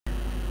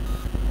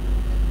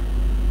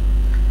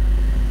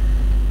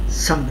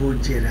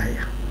സംപൂജ്യരായ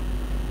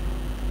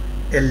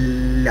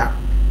എല്ലാ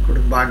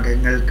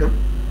കുടുംബാംഗങ്ങൾക്കും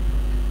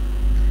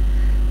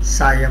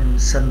സായം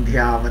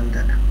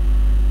സന്ധ്യാവന്ദനം.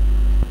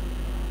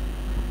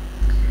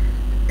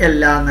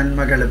 എല്ലാ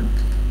നന്മകളും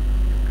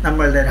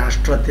നമ്മളുടെ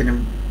രാഷ്ട്രത്തിനും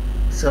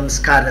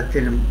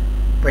സംസ്കാരത്തിനും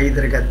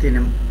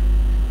പൈതൃകത്തിനും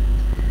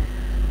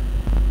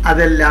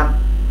അതെല്ലാം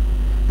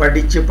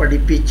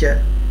പഠിപ്പിച്ച്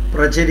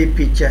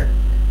പ്രചരിപ്പിച്ച്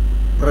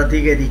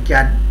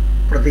പ്രതികരിക്കാൻ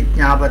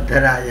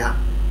പ്രതിജ്ഞാബദ്ധരായ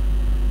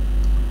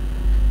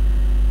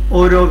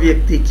ഓരോ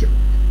വ്യക്തിക്കും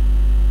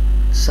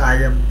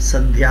സായം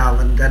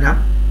സന്ധ്യാവന്ദനം.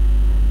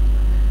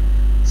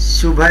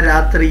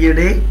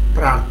 ശുഭരാത്രിയുടെ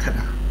പ്രാർത്ഥന.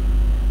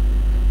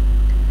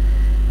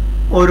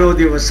 ഓരോ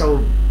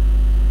ദിവസവും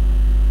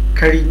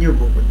കഴിഞ്ഞു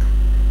പോകുന്നു.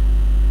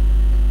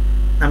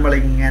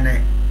 നമ്മളിങ്ങനെ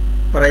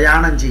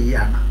പ്രയാണം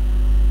ചെയ്യാണ്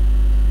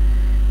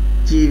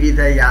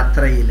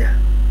ജീവിതയാത്രയിൽ.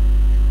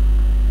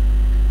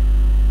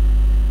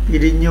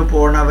 പിരിഞ്ഞു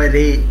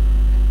പോണവരെ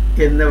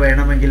എന്ന്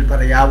വേണമെങ്കിൽ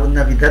പറയാവുന്ന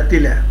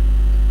വിധത്തിൽ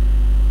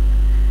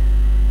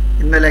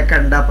ഇന്നലെ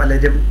കണ്ട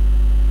പലരും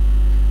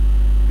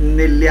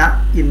ഇന്നില്ല,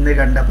 ഇന്ന്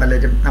കണ്ട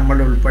പലരും നമ്മൾ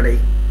ഉൾപ്പെടെ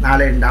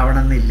നാളെ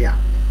ഉണ്ടാവണമെന്നില്ല.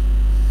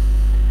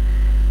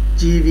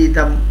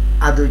 ജീവിതം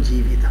അതു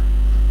ജീവിതം.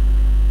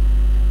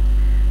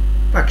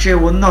 പക്ഷെ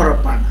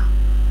ഒന്നുറപ്പാണ്,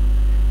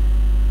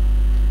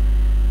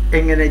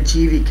 എങ്ങനെ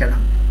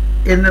ജീവിക്കണം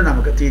എന്ന്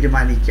നമുക്ക്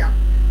തീരുമാനിക്കാം.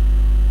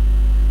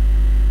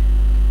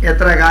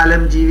 എത്ര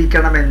കാലം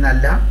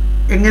ജീവിക്കണമെന്നല്ല,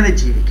 എങ്ങനെ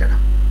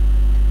ജീവിക്കണം.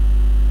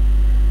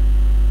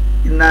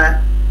 ഇന്ന്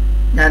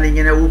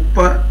ഞാനിങ്ങനെ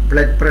ഉപ്പ്,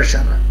 ബ്ലഡ്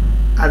പ്രഷർ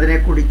അതിനെ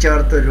കൂടി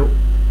ചേർത്തൊരു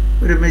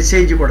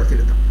മെസ്സേജ്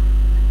കൊടുത്തിരുന്നു.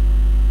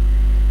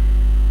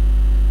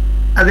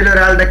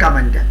 അതിലൊരാളുടെ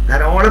കമൻറ്റ്,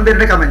 ധാരാളം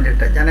പേരുടെ കമൻ്റ്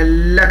ഉണ്ട്, ഞാൻ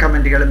എല്ലാ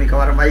കമൻറ്റുകളും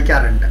മിക്കവാറും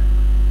വായിക്കാറുണ്ട്.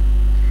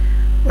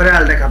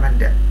 ഒരാളുടെ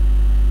കമൻറ്റ്,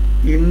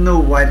 ഇന്നു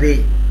വരെ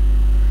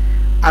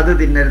അത്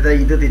തിന്നരുത്,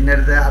 ഇത്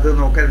തിന്നരുത്, അത്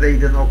നോക്കരുത്,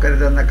 ഇത്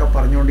നോക്കരുത് എന്നൊക്കെ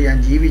പറഞ്ഞുകൊണ്ട് ഞാൻ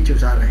ജീവിച്ചു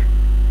സാറേ.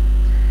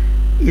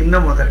 ഇന്നു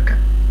മുതൽക്ക്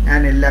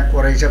ഞാൻ എല്ലാം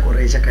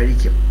കുറേശ്ശെ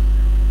കഴിക്കും.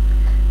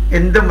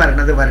 എന്തും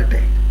വരണത് വരട്ടെ,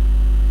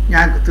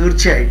 ഞാൻ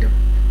തീർച്ചയായിട്ടും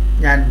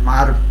ഞാൻ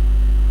മാറും.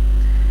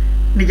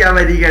 എനിക്ക് ആ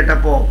വരി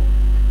കേട്ടപ്പോൾ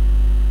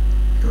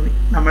തോന്നി,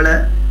 നമ്മൾ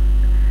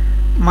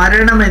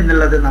മരണം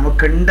എന്നുള്ളത്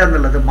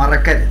നമുക്കുണ്ടെന്നുള്ളത്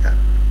മറക്കരുത്.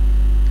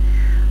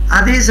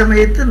 അതേ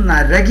സമയത്ത്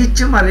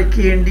നരകിച്ച്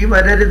മറിക്കേണ്ടി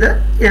വരരുത്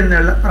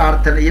എന്നുള്ള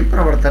പ്രാർത്ഥനയും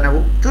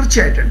പ്രവർത്തനവും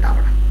തീർച്ചയായിട്ടും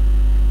ഉണ്ടാവണം.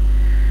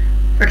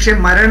 പക്ഷെ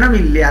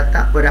മരണമില്ലാത്ത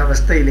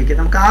ഒരവസ്ഥയിലേക്ക്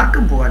നമുക്ക്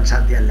ആർക്കും പോകാൻ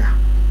സാധ്യമല്ല.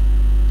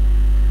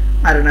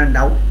 മരണം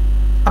ഉണ്ടാവും.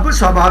 അപ്പോൾ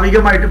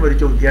സ്വാഭാവികമായിട്ടും ഒരു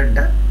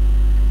ചോദ്യമുണ്ട്,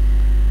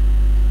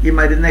 ഈ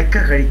മരുന്നൊക്കെ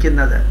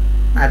കഴിക്കുന്നത്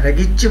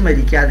നരകിച്ച്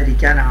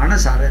മരിക്കാതിരിക്കാനാണ്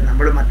സാറേ,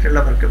 നമ്മൾ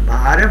മറ്റുള്ളവർക്ക്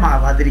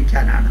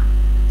ഭാരമാവാതിരിക്കാനാണ്.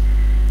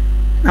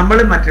 നമ്മൾ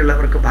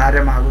മറ്റുള്ളവർക്ക്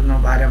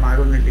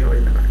ഭാരമാകുന്നില്ലയോ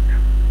എന്ന് പറഞ്ഞു.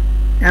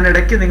 ഞാൻ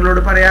ഇടയ്ക്ക്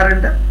നിങ്ങളോട്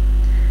പറയാറുണ്ട്,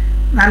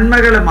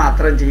 നന്മകൾ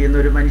മാത്രം ചെയ്യുന്ന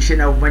ഒരു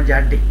മനുഷ്യനാണ്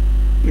ഉമ്മൻചാണ്ടി.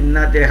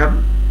 ഇന്ന് അദ്ദേഹം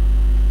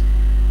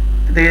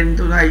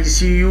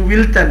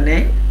ICUവിൽ തന്നെ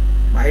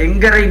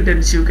ഭയങ്കര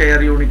ഇൻറ്റൻസീവ് കെയർ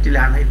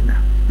യൂണിറ്റിലാണ് ഇന്ന്.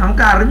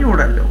 നമുക്ക്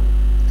അറിഞ്ഞുകൂടല്ലോ,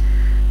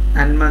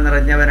 നന്മ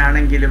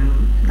നിറഞ്ഞവനാണെങ്കിലും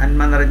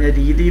നന്മ നിറഞ്ഞ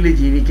രീതിയിൽ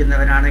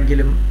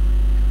ജീവിക്കുന്നവനാണെങ്കിലും.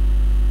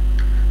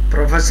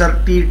 പ്രൊഫസർ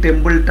ടി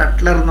ടെമ്പിൾ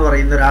ടട്ട്ലർ എന്ന്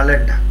പറയുന്ന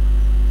ഒരാളുണ്ട്,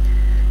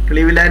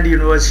 ക്ലീവ്ലാൻഡ്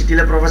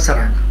യൂണിവേഴ്സിറ്റിയിലെ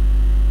പ്രൊഫസറാണ്.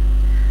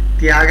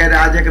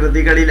 ത്യാഗരാജ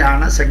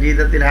കൃതികളിലാണ്,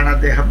 സംഗീതത്തിലാണ്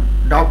അദ്ദേഹം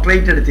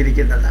ഡോക്ടറേറ്റ്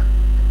എടുത്തിരിക്കുന്നത്.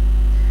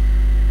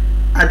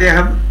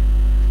 അദ്ദേഹം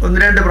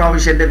 1-2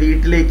 പ്രാവശ്യം എൻ്റെ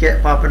വീട്ടിലേക്ക്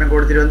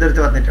പാപ്പനംകോട്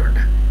തിരുവനന്തപുരത്ത്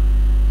വന്നിട്ടുണ്ട്.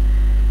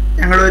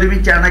 ഞങ്ങൾ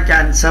ഒരുമിച്ചാണ്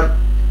ക്യാൻസർ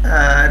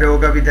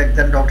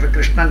രോഗവിദഗ്ധൻ ഡോക്ടർ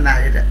കൃഷ്ണൻ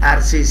നായർ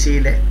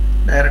RCCയിലെ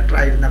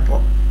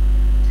ഡയറക്ടറായിരുന്നപ്പോൾ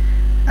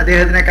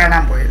അദ്ദേഹത്തിനെ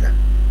കാണാൻ പോയത്.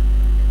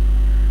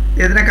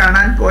 അദ്ദേഹത്തിനെ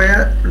കാണാൻ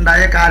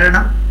ഉണ്ടായ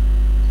കാരണം,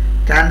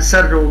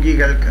 ക്യാൻസർ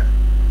രോഗികൾക്ക്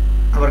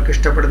അവർക്ക്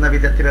ഇഷ്ടപ്പെടുന്ന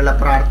വിധത്തിലുള്ള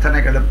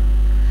പ്രാർത്ഥനകളും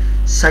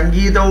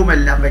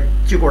സംഗീതവുമെല്ലാം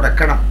വെച്ചു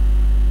കൊടുക്കണം.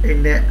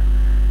 പിന്നെ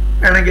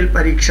വേണമെങ്കിൽ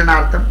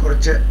പരീക്ഷണാർത്ഥം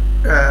കുറച്ച്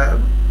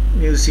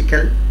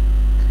മ്യൂസിക്കൽ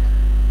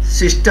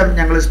സിസ്റ്റം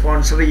ഞങ്ങൾ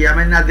സ്പോൺസർ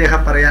ചെയ്യാമെന്ന്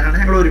അദ്ദേഹം പറയാനാണ്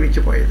ഞങ്ങൾ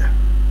ഒരുമിച്ച് പോയത്.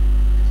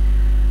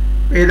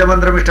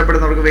 വേദമന്ത്രം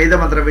ഇഷ്ടപ്പെടുന്നവർക്ക്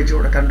വേദമന്ത്രം വെച്ച്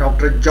കൊടുക്കാൻ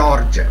ഡോക്ടർ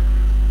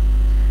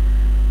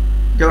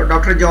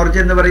ജോർജ്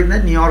എന്ന് പറയുന്ന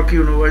ന്യൂയോർക്ക്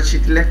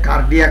യൂണിവേഴ്സിറ്റിയിലെ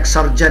കാർഡിയാക്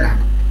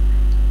സർജനാണ്.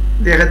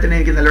 അദ്ദേഹത്തിനെ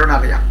എനിക്ക് നല്ലോണം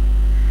അറിയാം.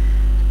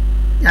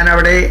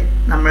 ഞാനവിടെ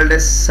നമ്മളുടെ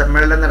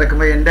സമ്മേളനം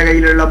നടക്കുമ്പോൾ എൻ്റെ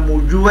കയ്യിലുള്ള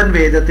മുഴുവൻ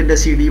വേദത്തിൻ്റെ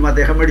CDയും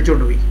അദ്ദേഹം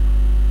മേടിച്ചുകൊണ്ട് പോയി.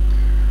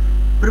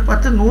 ഒരു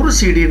 10-100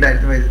 CD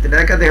ഉണ്ടായിരുന്നു വേദത്തിൻ്റെ,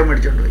 അതൊക്കെ അദ്ദേഹം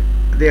മേടിച്ചുകൊണ്ട് പോയി.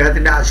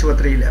 അദ്ദേഹത്തിൻ്റെ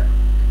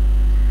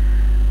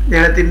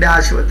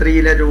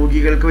ആശുപത്രിയിലെ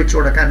രോഗികൾക്ക് വെച്ച്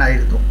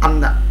കൊടുക്കാനായിരുന്നു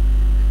അന്ന്.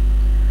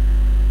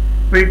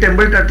 അപ്പോൾ ഈ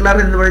ടെമ്പിൾ ടട്ട്ലർ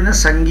എന്ന് പറയുന്ന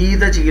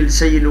സംഗീത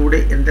ചികിത്സയിലൂടെ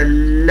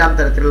എന്തെല്ലാം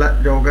തരത്തിലുള്ള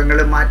രോഗങ്ങൾ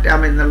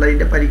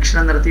മാറ്റാമെന്നുള്ളതിൻ്റെ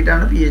പരീക്ഷണം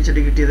നടത്തിയിട്ടാണ് PhD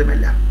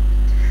കിട്ടിയതുമെല്ലാം.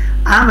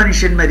 ആ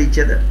മനുഷ്യൻ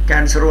മരിച്ചത്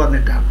ക്യാൻസർ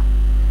വന്നിട്ടാണ്.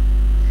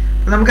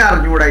 അപ്പോൾ നമുക്ക്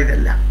അറിഞ്ഞുകൂടാ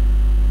ഇതെല്ലാം.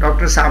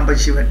 ഡോക്ടർ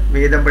സാംബശിവൻ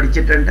വേദം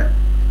പഠിച്ചിട്ടുണ്ട്,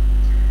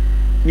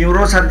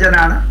 ന്യൂറോ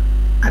സർജനാണ്.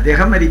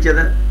 അദ്ദേഹം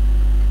മരിച്ചത്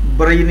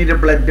ബ്രെയിനിൻ്റെ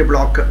ബ്ലഡ്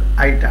ബ്ലോക്ക്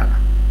ആയിട്ടാണ്.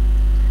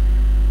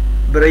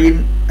 ബ്രെയിൻ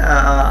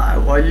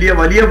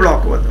വലിയ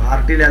ബ്ലോക്ക് വന്നു,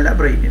 ഹാർട്ടിലല്ല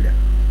ബ്രെയിനിൽ.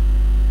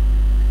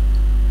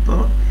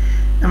 അപ്പോൾ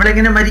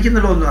നമ്മളെങ്ങനെ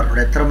മരിക്കുന്നുള്ളൂ എന്ന്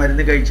പറഞ്ഞൂടെ, എത്ര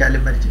മരുന്ന്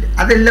കഴിച്ചാലും മരിച്ചില്ല.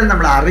 അതെല്ലാം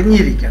നമ്മൾ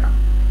അറിഞ്ഞിരിക്കണം.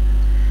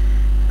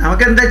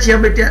 നമുക്കെന്താ ചെയ്യാൻ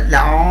പറ്റുക?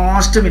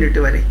 ലാസ്റ്റ്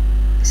മിനിറ്റ് വരെ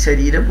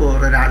ശരീരം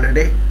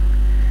വേറൊരാളുടെ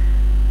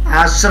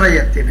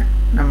ആശ്രയത്തിന്,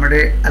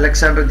 നമ്മുടെ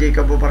അലക്സാണ്ടർ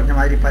ജേക്കബ് പറഞ്ഞ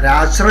മാതിരി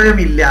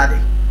പരാശ്രയമില്ലാതെ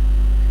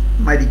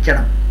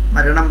മരിക്കണം,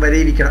 മരണം വരെ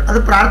ഇരിക്കണം.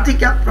 അത്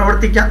പ്രാർത്ഥിക്കാം,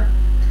 പ്രവർത്തിക്കാം,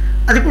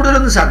 അതിൽ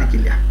കൂടുതലൊന്നും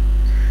സാധിക്കില്ല.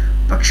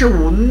 പക്ഷെ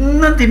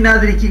ഒന്നും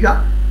തിന്നാതിരിക്കുക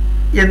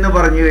എന്ന്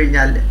പറഞ്ഞു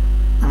കഴിഞ്ഞാൽ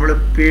നമ്മൾ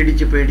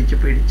പേടിച്ച് പേടിച്ച്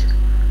പേടിച്ച്.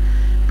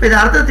 ഇപ്പം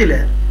യഥാർത്ഥത്തിൽ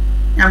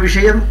ഞാൻ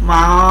വിഷയം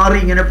മാറി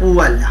ഇങ്ങനെ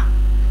പോവല്ല.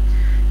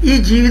 ഈ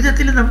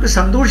ജീവിതത്തിൽ നമുക്ക്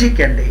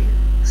സന്തോഷിക്കണ്ടേ,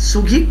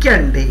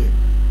 സുഖിക്കണ്ടേ?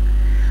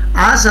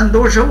 ആ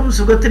സന്തോഷവും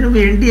സുഖത്തിനും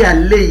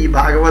വേണ്ടിയല്ലേ ഈ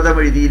ഭാഗവതം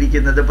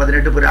എഴുതിയിരിക്കുന്നത്,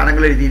 18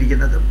 പുരാണങ്ങൾ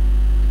എഴുതിയിരിക്കുന്നത്.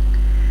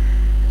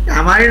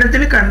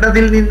 രാമായണത്തിൽ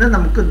കണ്ടതിൽ നിന്ന്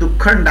നമുക്ക്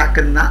ദുഃഖം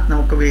ഉണ്ടാക്കുന്ന,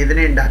 നമുക്ക് വേദന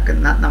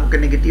ഉണ്ടാക്കുന്ന, നമുക്ക്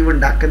നെഗറ്റീവ്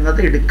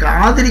ഉണ്ടാക്കുന്നത്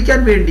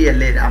എടുക്കാതിരിക്കാൻ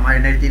വേണ്ടിയല്ലേ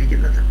രാമായണം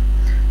എഴുതിയിരിക്കുന്നത്.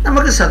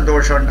 നമുക്ക്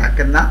സന്തോഷം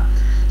ഉണ്ടാക്കുന്ന,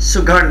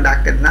 സുഖം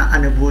ഉണ്ടാക്കുന്ന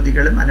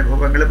അനുഭൂതികളും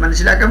അനുഭവങ്ങളും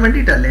മനസ്സിലാക്കാൻ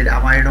വേണ്ടിയിട്ടല്ലേ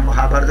രാമായണവും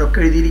മഹാഭാരതവും ഒക്കെ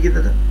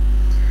എഴുതിയിരിക്കുന്നത്.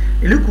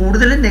 ഇതിൽ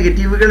കൂടുതലും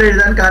നെഗറ്റീവുകൾ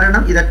എഴുതാൻ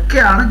കാരണം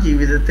ഇതൊക്കെയാണ്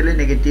ജീവിതത്തിലെ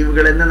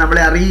നെഗറ്റീവുകൾ എന്ന്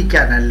നമ്മളെ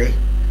അറിയിക്കാനല്ലേ.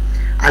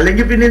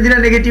 അല്ലെങ്കിൽ പിന്നെ എന്തിനാ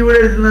നെഗറ്റീവുകൾ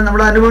എഴുതുന്നത്?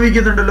 നമ്മൾ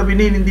അനുഭവിക്കുന്നുണ്ടല്ലോ,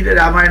 പിന്നെ എന്തിനാ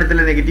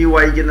രാമായണത്തിലെ നെഗറ്റീവ്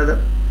വായിക്കുന്നത്?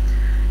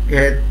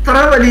 എത്ര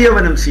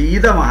വലിയവനും,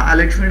 സീത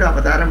മഹാലക്ഷ്മിയുടെ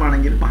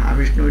അവതാരമാണെങ്കിലും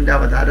മഹാവിഷ്ണുവിൻ്റെ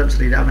അവതാരം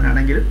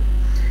ശ്രീരാമനാണെങ്കിലും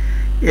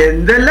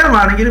എന്തെല്ലാം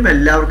ആണെങ്കിലും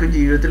എല്ലാവർക്കും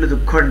ജീവിതത്തിൽ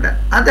ദുഃഖമുണ്ട്.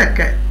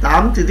 അതൊക്കെ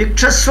താം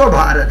തിദിക്ഷസ്വ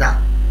ഭാരത,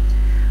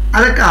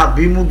 അതൊക്കെ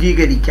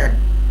അഭിമുഖീകരിക്കാൻ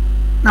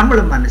നമ്മൾ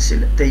മനസ്സിൽ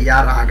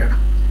തയ്യാറാകണം.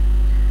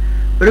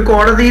 ഒരു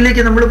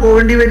കോടതിയിലേക്ക് നമ്മൾ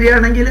പോകേണ്ടി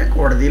വരികയാണെങ്കിൽ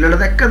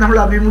കോടതിയിലുള്ളതൊക്കെ നമ്മൾ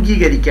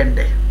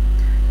അഭിമുഖീകരിക്കണ്ടേ?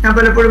 ഞാൻ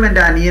പലപ്പോഴും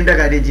എൻ്റെ അനിയൻ്റെ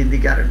കാര്യം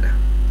ചിന്തിക്കാറുണ്ട്.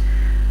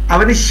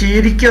 അവന്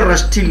ശരിക്കും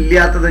റെസ്റ്റ്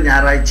ഇല്ലാത്തത്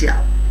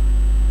ഞായറാഴ്ചയാണ്.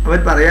 അവൻ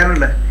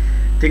പറയാനുള്ളത്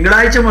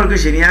തിങ്കളാഴ്ച മുതൽ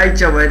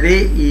ശനിയാഴ്ച വരെ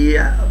ഈ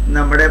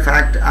നമ്മുടെ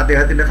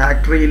അദ്ദേഹത്തിൻ്റെ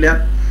ഫാക്ടറിയിൽ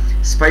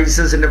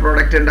സ്പൈസസിൻ്റെ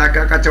പ്രോഡക്റ്റ്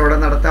ഉണ്ടാക്കുക, കച്ചവടം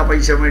നടത്തുക,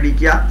 പൈസ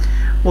മേടിക്കുക,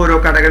 ഓരോ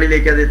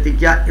കടകളിലേക്ക് അത്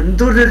എത്തിക്കുക.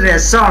 എന്തൊരു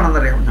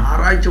രസമാണെന്നറിയാം.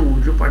 ഞായറാഴ്ച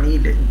ഒരു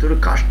പണിയില്ല, എന്തൊരു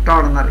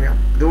കഷ്ടമാണെന്നറിയാം.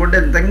 അതുകൊണ്ട്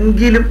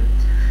എന്തെങ്കിലും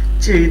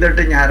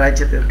ചെയ്തിട്ട്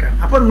ഞായറാഴ്ച തീർക്കണം.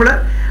 അപ്പോൾ നമ്മൾ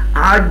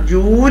ആ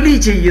ജോലി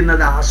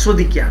ചെയ്യുന്നത്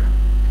ആസ്വദിക്കുകയാണ്.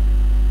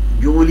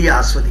 ജോലി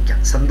ആസ്വദിക്കുക,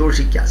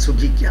 സന്തോഷിക്കുക,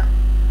 സുഖിക്കുക.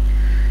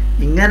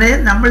 ഇങ്ങനെ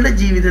നമ്മളുടെ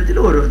ജീവിതത്തിൽ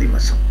ഓരോ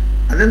ദിവസം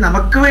അത്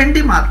നമുക്ക്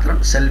വേണ്ടി മാത്രം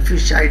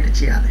സെൽഫിഷായിട്ട്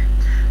ചെയ്യാതെ.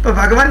 ഇപ്പം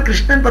ഭഗവാൻ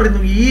കൃഷ്ണൻ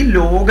പറയുന്നു, ഈ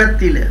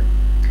ലോകത്തിൽ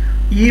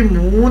ഈ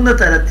 3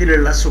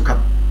 തരത്തിലുള്ള സുഖം,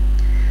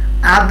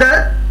 അത്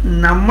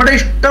നമ്മുടെ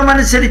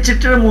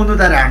ഇഷ്ടമനുസരിച്ചിട്ട് 3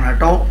 തരമാണ്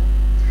കേട്ടോ.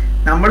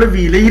 നമ്മൾ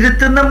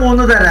വിലയിരുത്തുന്ന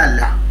 3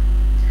 തരമല്ല.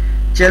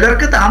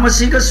 ചിലർക്ക്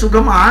താമസിക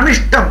സുഖമാണ്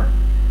ഇഷ്ടം.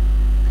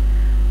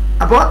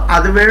 അപ്പോൾ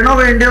അത് വേണോ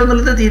വേണ്ടയോ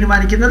എന്നുള്ളത്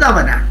തീരുമാനിക്കുന്നത്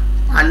അവനാണ്.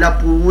 അല്ല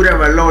പൂര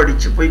വെള്ളം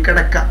അടിച്ച് പോയി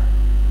കിടക്കാം,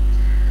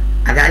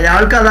 അത്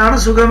അയാൾക്ക് അതാണ്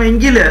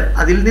സുഖമെങ്കിൽ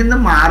അതിൽ നിന്ന്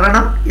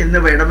മാറണം എന്ന്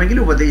വേണമെങ്കിൽ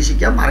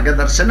ഉപദേശിക്കാം,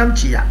 മാർഗദർശനം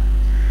ചെയ്യാം.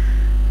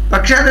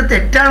 പക്ഷെ അത്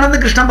തെറ്റാണെന്ന്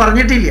കൃഷ്ണൻ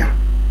പറഞ്ഞിട്ടില്ല.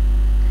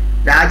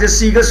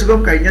 രാജസീക സുഖം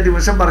കഴിഞ്ഞ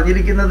ദിവസം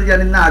പറഞ്ഞിരിക്കുന്നത് ഞാൻ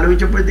ഇന്ന്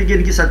ആലോചിച്ചപ്പോഴത്തേക്ക്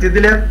എനിക്ക്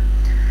സത്യത്തിൽ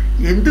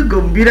എന്ത്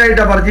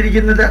ഗംഭീരമായിട്ടാണ്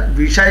പറഞ്ഞിരിക്കുന്നത്.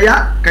 വിഷയ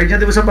കഴിഞ്ഞ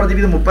ദിവസം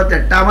പറഞ്ഞിരിക്കുന്നത്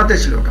 38ാമത്തെ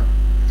ശ്ലോകം.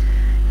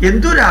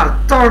 എന്തൊരു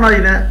അർത്ഥമാണ്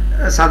അതിന്,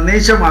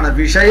 സന്ദേശമാണ്.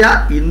 വിഷയ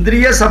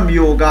ഇന്ദ്രിയ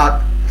സംയോഗാത്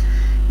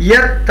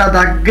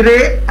യത്തദഗ്രേ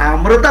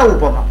അമൃത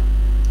ഉപമം.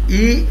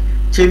 ഈ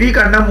ചെവി,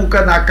 കണ്ണ്,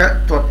 മൂക്ക്, നാക്ക്,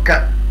 ത്വക്ക്,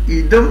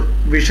 ഇതും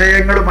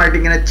വിഷയങ്ങളുമായിട്ട്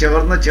ഇങ്ങനെ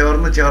ചേർന്ന്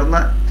ചേർന്ന്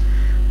ചേർന്ന്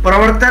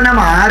പ്രവർത്തനം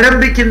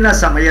ആരംഭിക്കുന്ന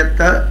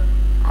സമയത്ത്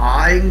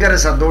ഭയങ്കര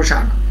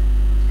സന്തോഷമാണ്.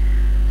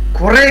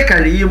 കുറെ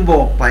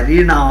കഴിയുമ്പോൾ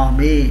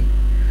പരിണാമേ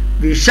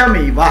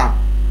വിഷമിവ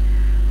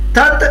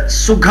തത്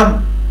സുഖം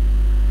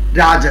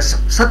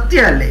രാജസം.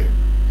 സത്യമല്ലേ?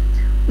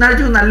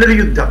 നല്ലൊരു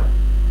യുദ്ധം.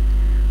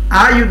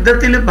 ആ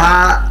യുദ്ധത്തിൽ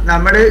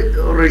നമ്മുടെ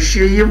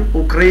റഷ്യയും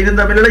ഉക്രൈനും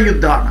തമ്മിലുള്ള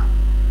യുദ്ധമാണ്.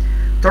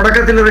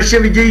 തുടക്കത്തിൽ റഷ്യ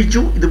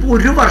വിജയിച്ചു. ഇതിപ്പോൾ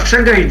 1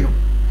 വർഷം കഴിഞ്ഞു.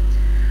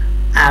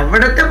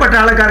 അവിടുത്തെ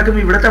പട്ടാളക്കാർക്കും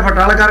ഇവിടുത്തെ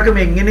പട്ടാളക്കാർക്കും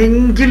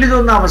എങ്ങനെയെങ്കിലും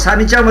ഇതൊന്ന്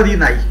അവസാനിച്ചാൽ മതി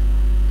എന്നായി.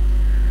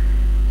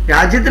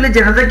 രാജ്യത്തിലെ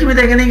ജനതയ്ക്കും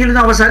ഇത് എങ്ങനെയെങ്കിലും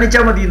ഒന്ന്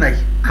അവസാനിച്ചാൽ മതി എന്നായി.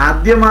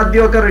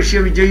 ആദ്യമൊക്കെ റഷ്യ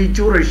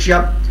വിജയിച്ചു. റഷ്യ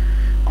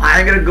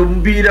ഭയങ്കര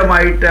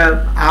ഗംഭീരമായിട്ട്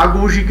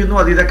ആഘോഷിക്കുന്നു.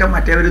 ഇതൊക്കെ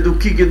മറ്റേവർ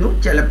ദുഃഖിക്കുന്നു,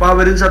 ചിലപ്പോൾ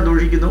അവരും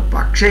സന്തോഷിക്കുന്നു.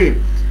 പക്ഷേ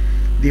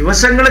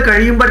ദിവസങ്ങൾ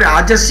കഴിയുമ്പോൾ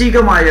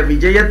രാജസികമായ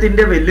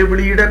വിജയത്തിൻ്റെ,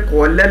 വെല്ലുവിളിയുടെ,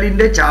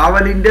 കൊല്ലലിൻ്റെ,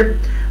 ചാവലിൻ്റെ,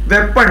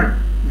 വെപ്പൺ,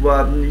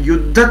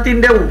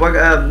 യുദ്ധത്തിൻ്റെ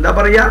എന്താ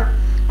പറയുക,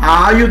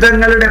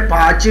 ആയുധങ്ങളുടെ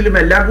പാച്ചിലും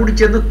എല്ലാം കൂടി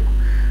ചെന്ന്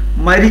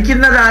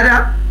മരിക്കുന്നതാരാ?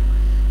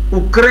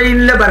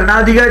 ഉക്രൈനിലെ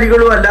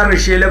ഭരണാധികാരികളും അല്ല,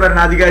 റഷ്യയിലെ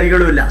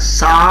ഭരണാധികാരികളും ഇല്ല,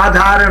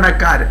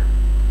 സാധാരണക്കാർ.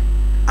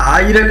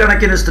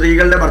 ആയിരക്കണക്കിന്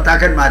സ്ത്രീകളുടെ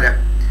ഭർത്താക്കന്മാര്,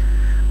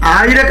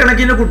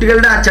 ആയിരക്കണക്കിന്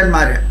കുട്ടികളുടെ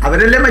അച്ഛന്മാര്,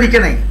 അവരല്ലേ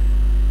മരിക്കണേ.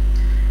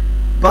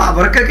 അപ്പൊ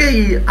അവർക്കൊക്കെ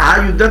ആ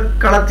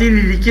യുദ്ധക്കളത്തിൽ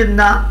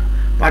ഇരിക്കുന്ന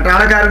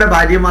പട്ടാളക്കാരുടെ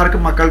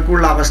ഭാര്യമാർക്കും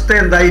മക്കൾക്കുള്ള അവസ്ഥ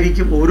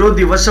എന്തായിരിക്കും? ഓരോ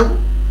ദിവസവും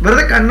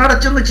വെറുതെ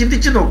കണ്ണടച്ചൊന്ന്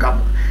ചിന്തിച്ചു നോക്കാം.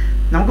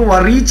 നമുക്ക്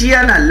വറി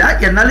ചെയ്യാനല്ല,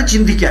 എന്നാലും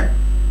ചിന്തിക്കാൻ.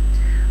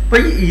 അപ്പൊ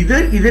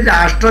ഇത്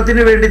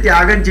രാഷ്ട്രത്തിന് വേണ്ടി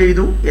ത്യാഗം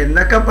ചെയ്തു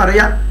എന്നൊക്കെ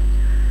പറയാം.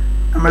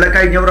 നമ്മളെ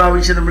കഴിഞ്ഞ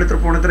പ്രാവശ്യം നമ്മൾ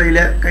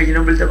തൃപ്പൂണിത്തുറയില്, കഴിഞ്ഞ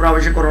മുമ്പിലത്തെ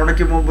പ്രാവശ്യം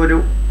കൊറോണയ്ക്ക് മുമ്പ്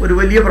ഒരു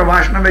വലിയ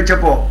പ്രഭാഷണം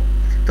വെച്ചപ്പോൾ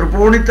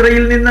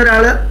തൃപ്പൂണിത്തുറയിൽ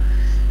നിന്നൊരാൾ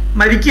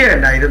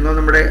മരിക്കുകയുണ്ടായിരുന്നു.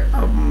 നമ്മുടെ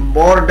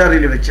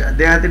ബോർഡറിൽ വെച്ച്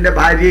അദ്ദേഹത്തിൻ്റെ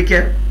ഭാര്യയ്ക്ക്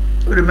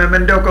ഒരു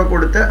മെമൻറ്റോ ഒക്കെ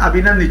കൊടുത്ത്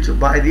അഭിനന്ദിച്ചു.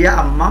 ഭാര്യ,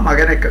 അമ്മ,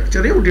 മകനൊക്കെ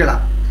ചെറിയ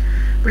കുട്ടികളാണ്.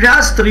 പക്ഷെ ആ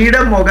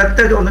സ്ത്രീയുടെ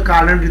മുഖത്ത് ഒന്ന്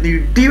കാണേണ്ടിരുന്നു,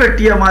 ഇടി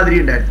വെട്ടിയ മാതിരി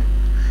ഉണ്ടായിരുന്നു.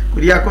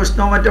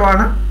 കുര്യാക്കോസ്നോ മറ്റോ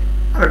ആണ്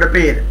അവരുടെ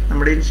പേര്.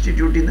 നമ്മുടെ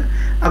ഇൻസ്റ്റിറ്റ്യൂട്ടിൽ നിന്ന്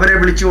അവരെ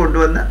വിളിച്ചു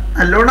കൊണ്ടുവന്ന്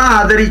നല്ലോണം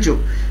ആദരിച്ചു.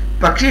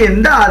 പക്ഷെ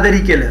എന്താ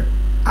ആദരിക്കൽ?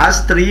 ആ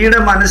സ്ത്രീയുടെ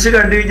മനസ്സ്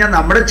കണ്ടു കഴിഞ്ഞാൽ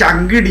നമ്മുടെ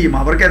ചങ്കിടിയും.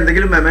 അവർക്ക്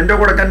എന്തെങ്കിലും മെമൻറ്റോ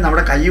കൊടുക്കാൻ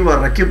നമ്മുടെ കൈ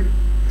വിറയ്ക്കും.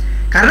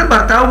 കാരണം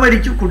ഭർത്താവ്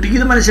മരിച്ചു, കുട്ടിക്ക്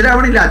ഇത്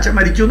മനസ്സിലാവണില്ല. അച്ഛൻ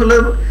മരിച്ചു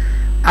എന്നുള്ളത്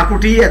ആ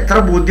കുട്ടിയെ എത്ര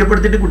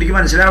ബോധ്യപ്പെടുത്തിയിട്ട് കുട്ടിക്ക്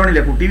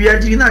മനസ്സിലാവണില്ല. കുട്ടി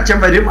വിചാരിച്ചിരിക്കുന്ന അച്ഛൻ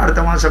വരും,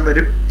 അടുത്ത മാസം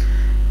വരും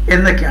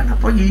എന്നൊക്കെയാണ്.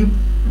 അപ്പോൾ ഈ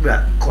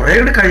കുറേ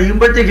കൂടെ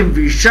കഴിയുമ്പോഴത്തേക്കും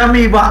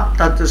വിഷമിവ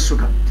തത്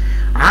സുഖം,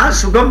 ആ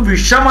സുഖം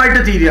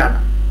വിഷമായിട്ട് തീരുകയാണ്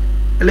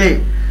അല്ലേ?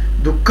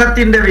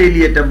 ദുഃഖത്തിൻ്റെ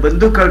വേലിയേറ്റം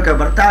ബന്ധുക്കൾക്ക്,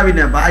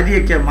 ഭർത്താവിന്,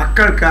 ഭാര്യയ്ക്ക്,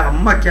 മക്കൾക്ക്,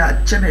 അമ്മയ്ക്ക്,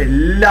 അച്ഛന്,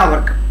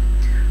 എല്ലാവർക്കും.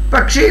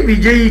 പക്ഷേ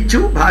വിജയിച്ചു,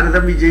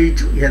 ഭാരതം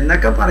വിജയിച്ചു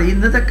എന്നൊക്കെ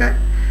പറയുന്നതൊക്കെ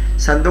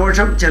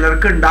സന്തോഷം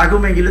ചിലർക്ക്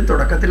ഉണ്ടാകുമെങ്കിലും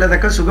തുടക്കത്തിൽ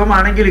അതൊക്കെ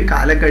സുഖമാണെങ്കിലും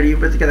കാലം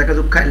കഴിയുമ്പോഴത്തേക്ക് അതൊക്കെ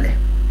ദുഃഖമല്ലേ?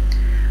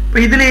 അപ്പം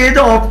ഇതിലേത്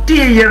ഓപ്റ്റ്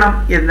ചെയ്യണം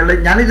എന്നുള്ളത്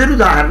ഞാനിതൊരു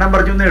ഉദാഹരണം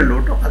പറഞ്ഞു എന്നേ ഉള്ളൂ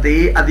കേട്ടോ.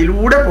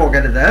 അതിലൂടെ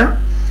പോകരുത്.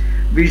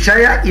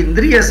 വിഷയ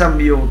ഇന്ദ്രിയ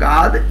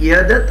സംയോഗാത്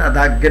യത്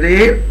തദഗ്രേ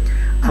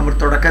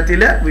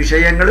തുടക്കത്തിൽ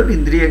വിഷയങ്ങളും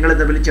ഇന്ദ്രിയങ്ങളും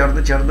തമ്മിൽ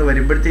ചേർന്ന്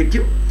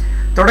വരുമ്പോഴത്തേക്കും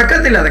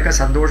തുടക്കത്തിൽ അതൊക്കെ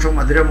സന്തോഷവും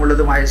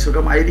മധുരമുള്ളതുമായ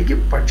സുഖമായിരിക്കും.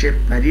 പക്ഷെ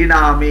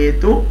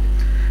പരിണാമേതു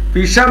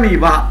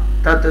വിഷമിവ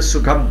തത്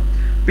സുഖം.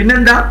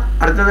 പിന്നെന്താ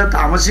അടുത്തത്?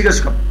 താമസിക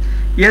സുഖം.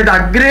 യത്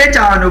അഗ്രേ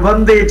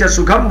ചാനുബന്ധേച്ച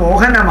സുഖം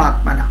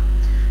മോഹനമാത്മന.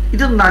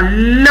 ഇത്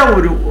നല്ല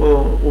ഒരു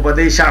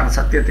ഉപദേശമാണ്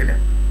സത്യത്തിൽ.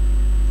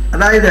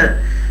 അതായത്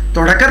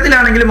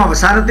തുടക്കത്തിലാണെങ്കിലും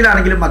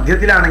അവസാനത്തിലാണെങ്കിലും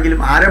മധ്യത്തിലാണെങ്കിലും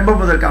ആരംഭം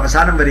മുതൽക്ക്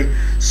അവസാനം വരെ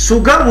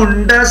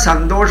സുഖമുണ്ട്,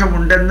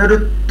 സന്തോഷമുണ്ട് എന്നൊരു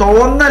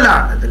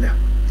തോന്നലാണ് ഇതിൽ.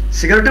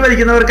 സിഗരറ്റ്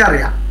വലിക്കുന്നവർക്ക്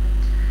അറിയാം.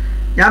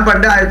 ഞാൻ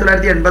പണ്ട്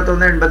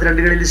 1981,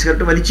 82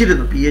 സിഗരറ്റ്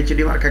വലിച്ചിരുന്നു. PhD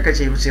വർക്കൊക്കെ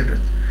ചെയ്യുമ്പോൾ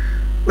സിഗരറ്റ്.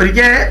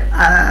 ഒരിക്കൽ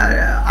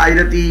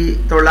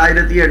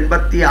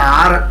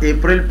 1986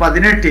 ഏപ്രിൽ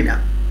 18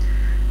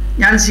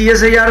 ഞാൻ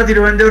CSIR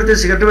തിരുവനന്തപുരത്ത്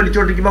സിഗരറ്റ്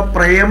വലിച്ചുകൊണ്ടിരിക്കുമ്പോൾ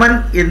പ്രേമൻ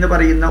എന്ന്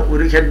പറയുന്ന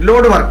ഒരു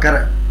ഹെഡ്ലോഡ് വർക്കർ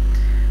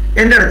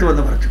എൻ്റെ അടുത്ത്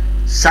വന്ന് പറഞ്ഞു,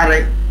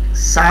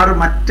 സാറ്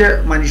മറ്റ്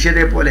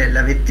മനുഷ്യരെ പോലെയല്ല,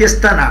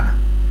 വ്യത്യസ്തനാണ്.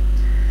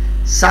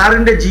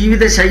 സാറിൻ്റെ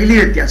ജീവിത ശൈലി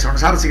വ്യത്യാസമാണ്.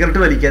 സാർ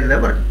സിഗരറ്റ് വലിക്കരുത്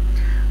പറഞ്ഞു.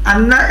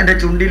 അന്ന് എൻ്റെ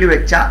ചുണ്ടിൽ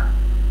വെച്ച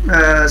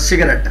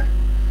സിഗരറ്റ്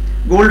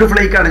ഗോൾഡ്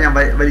ഫ്ലേക്കാണ് ഞാൻ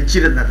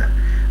വലിച്ചിരുന്നത്.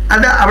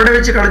 അത് അവിടെ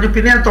വെച്ച് കളഞ്ഞു.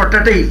 പിന്നെ ഞാൻ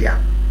തൊട്ടിട്ടേ ഇല്ല.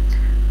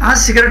 ആ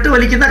സിഗരറ്റ്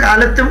വലിക്കുന്ന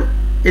കാലത്തും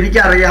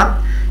എനിക്കറിയാം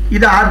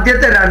ഇത്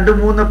ആദ്യത്തെ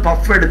 2-3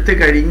 പഫ് എടുത്ത്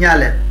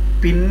കഴിഞ്ഞാൽ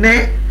പിന്നെ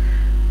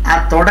ആ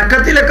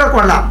തുടക്കത്തിലൊക്കെ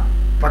കൊള്ളാം,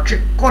 പക്ഷെ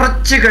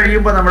കുറച്ച്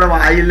കഴിയുമ്പോൾ നമ്മുടെ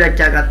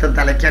വായിലേക്കകത്തും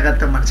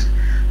തലയ്ക്കകത്തും മനസ്സിലായി.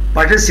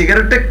 പക്ഷെ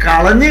സിഗരറ്റ്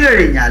കളഞ്ഞു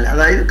കഴിഞ്ഞാൽ,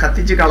 അതായത്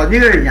കത്തിച്ച് കളഞ്ഞു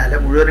കഴിഞ്ഞാൽ,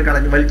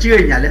 മുഴുവനും വലിച്ചു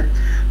കഴിഞ്ഞാൽ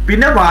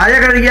പിന്നെ വായ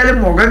കഴുകിയാലും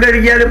മുഖം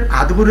കഴുകിയാലും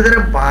അത്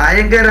ഗുരുതരം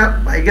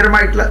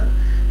ഭയങ്കരമായിട്ടുള്ള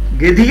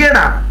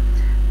ഗതികേടാണ്.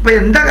 അപ്പം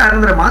എന്താ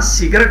കാരണം? ആ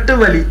സിഗരറ്റ്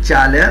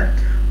വലിച്ചാൽ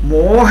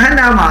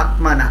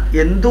മോഹനമാത്മന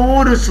എന്തോ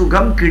ഒരു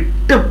സുഖം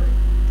കിട്ടും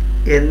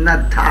എന്ന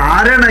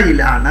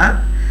ധാരണയിലാണ്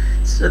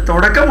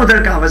തുടക്കം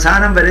മുതൽക്ക്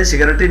അവസാനം വരെ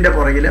സിഗരറ്റിൻ്റെ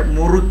പുറകിൽ,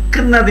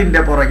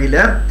 മുറുക്കുന്നതിൻ്റെ പുറകിൽ,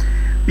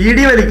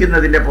 ബീഡി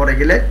വലിക്കുന്നതിൻ്റെ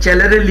പുറകിൽ,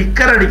 ചിലർ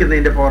ലിക്കർ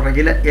അടിക്കുന്നതിൻ്റെ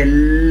പുറകിൽ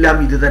എല്ലാം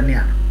ഇത്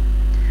തന്നെയാണ്.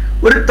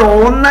 ഒരു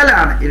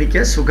തോന്നലാണ്,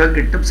 എനിക്ക് സുഖം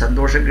കിട്ടും,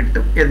 സന്തോഷം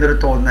കിട്ടും എന്നൊരു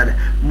തോന്നൽ.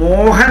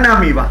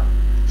 മോഹനമിവ.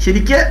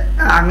 ശരിക്ക്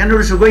അങ്ങനെ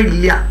ഒരു സുഖം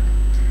ഇല്ല,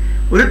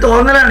 ഒരു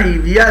തോന്നലാണ്.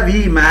 V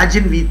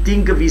imagine, we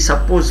think, V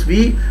suppose,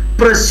 V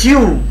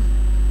presume,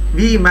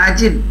 V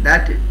imagine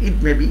that it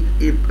may be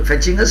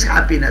fetching us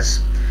happiness.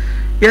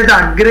 ഏത്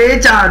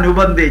അഗ്രേച്ച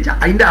അനുബന്ധേച്ച.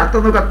 അതിൻ്റെ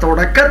അർത്ഥം നോക്കുക,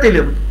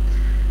 തുടക്കത്തിലും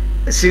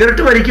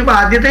സിഗരറ്റ് വലിക്കുമ്പോൾ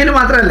ആദ്യത്തേൽ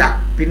മാത്രമല്ല,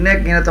 പിന്നെ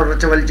ഇങ്ങനെ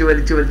തുടർച്ച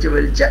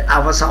വലിച്ച്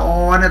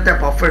അവസാനത്തെ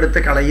പഫ് എടുത്ത്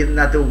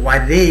കളയുന്നത്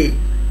വരെ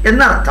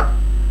എന്നർത്ഥം.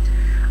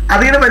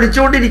 അതിങ്ങനെ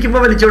വലിച്ചുകൊണ്ടിരിക്കും.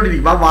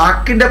 ആ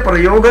വാക്കിൻ്റെ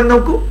പ്രയോഗം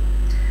നോക്കൂ.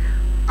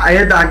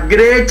 അതായത്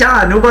അഗ്രേച്ച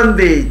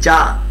അനുബന്ധേച്ച,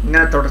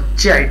 ഇങ്ങനെ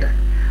തുടർച്ചയായിട്ട്.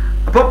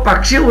 അപ്പോൾ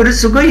പക്ഷെ ഒരു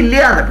സുഖം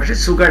ഇല്ലാതെ, പക്ഷെ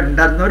സുഖം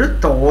ഉണ്ടെന്നൊരു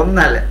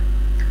തോന്നൽ,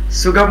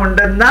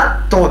 സുഖമുണ്ടെന്ന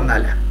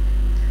തോന്നൽ.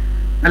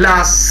 നല്ല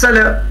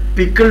അസല്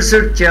പിക്കിൾസ്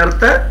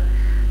ചേർത്ത്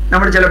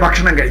നമ്മൾ ചില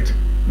ഭക്ഷണം കഴിക്കും,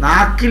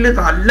 നാക്കിൽ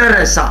നല്ല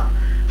രസമാണ്.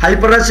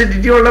 ഹൈപ്പർ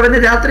ആസിഡിറ്റി ഉള്ളവന്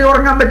രാത്രി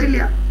ഉറങ്ങാൻ പറ്റില്ല,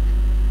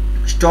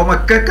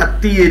 സ്റ്റൊമക്ക്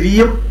കത്തി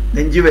എരിയും,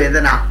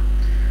 നെഞ്ചുവേദന,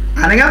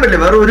 അനങ്ങാൻ പറ്റില്ല,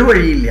 വേറെ ഒരു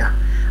വഴിയില്ല.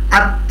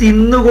 അത്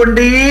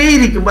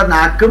തിന്നുകൊണ്ടേയിരിക്കുമ്പോൾ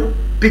നാക്കും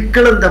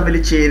പിക്കിളും തമ്മിൽ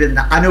ചേരുന്ന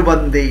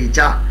അനുബന്ധയിച്ച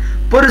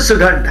ഇപ്പോൾ ഒരു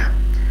സുഖമുണ്ട്.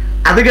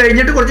 അത്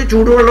കഴിഞ്ഞിട്ട് കുറച്ച്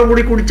ചൂടുവെള്ളം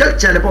കൂടി കുടിച്ചാൽ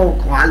ചിലപ്പോൾ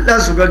നല്ല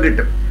സുഖം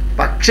കിട്ടും.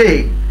 പക്ഷേ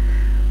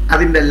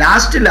അതിൻ്റെ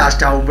ലാസ്റ്റ്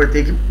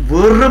ആകുമ്പോഴത്തേക്കും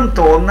വെറും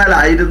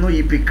തോന്നലായിരുന്നു, ഈ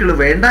പിക്കിള്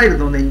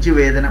വേണ്ടായിരുന്നു,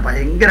 നെഞ്ചുവേദന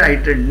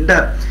ഭയങ്കരമായിട്ടുണ്ട്,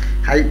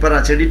 ഹൈപ്പർ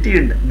അസിഡിറ്റി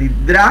ഉണ്ട്,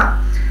 നിദ്ര,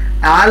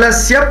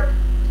 ആലസ്യം,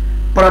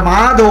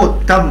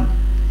 പ്രമാദോത്തം.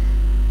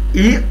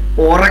 ഈ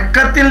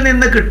ഉറക്കത്തിൽ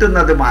നിന്ന്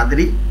കിട്ടുന്നത്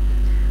മാതിരി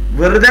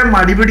വെറുതെ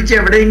മടി പിടിച്ച്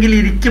എവിടെയെങ്കിലും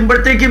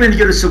ഇരിക്കുമ്പോഴത്തേക്കും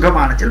എനിക്കൊരു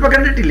സുഖമാണ്. ചിലപ്പോൾ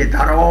കണ്ടിട്ടില്ലേ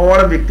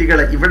ധാരാളം വ്യക്തികൾ,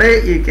 ഇവിടെ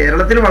ഈ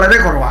കേരളത്തിൽ വളരെ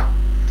കുറവാണ്.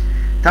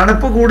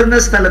 തണുപ്പ് കൂടുന്ന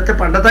സ്ഥലത്ത്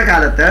പണ്ടത്തെ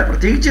കാലത്ത്,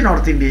 പ്രത്യേകിച്ച്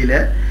നോർത്ത് ഇന്ത്യയിൽ,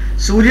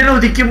 സൂര്യൻ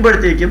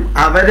ഉദിക്കുമ്പോഴത്തേക്കും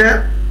അവർ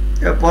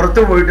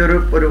പുറത്ത് പോയിട്ട്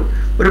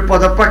ഒരു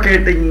പുതപ്പൊക്കെ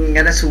ഇട്ട്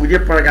ഇങ്ങനെ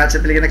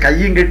സൂര്യപ്രകാശത്തിൽ ഇങ്ങനെ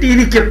കയ്യും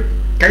കെട്ടിയിരിക്കും.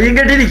 കയ്യും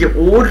കെട്ടിയിരിക്കും,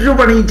 ഒരു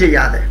പണിയും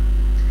ചെയ്യാതെ.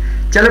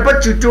 ചിലപ്പോൾ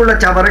ചുറ്റുമുള്ള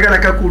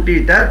ചവറുകളൊക്കെ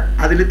കൂട്ടിയിട്ട്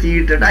അതിൽ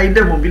തീയിട്ടിട്ട്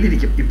അതിൻ്റെ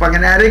മുമ്പിലിരിക്കും. ഇപ്പം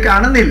അങ്ങനെ ആരെയും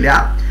കാണുന്നില്ല.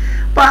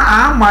 അപ്പം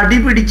ആ മടി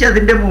പിടിച്ച്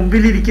അതിൻ്റെ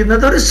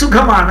മുമ്പിലിരിക്കുന്നത് ഒരു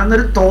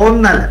സുഖമാണെന്നൊരു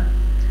തോന്നൽ,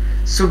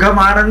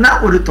 സുഖമാണെന്ന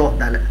ഒരു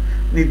തോന്നൽ.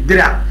 നിദ്ര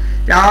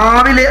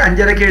രാവിലെ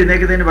 5:30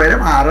 എഴുന്നേൽക്കുന്നതിന്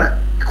പകരം 6,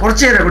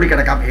 കുറച്ചു നേരം കൂടി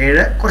കിടക്കാം,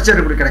 7, കുറച്ചു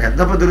നേരം കൂടി കിടക്കാം.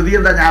 ഇന്നിപ്പോൾ ധൃതി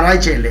എന്താ,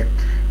 ഞായറാഴ്ചയല്ലേ,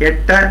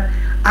 8.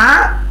 ആ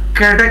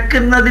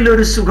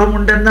കിടക്കുന്നതിലൊരു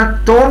സുഖമുണ്ടെന്ന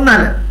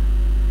തോന്നൽ,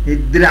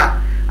 നിദ്ര.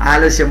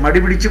 ആലസ്യം, മടി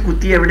പിടിച്ച്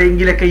കുത്തി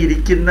എവിടെയെങ്കിലൊക്കെ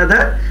ഇരിക്കുന്നത്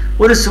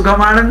ഒരു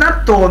സുഖമാണെന്ന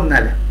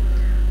തോന്നൽ.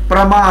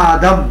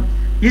 പ്രമാദം,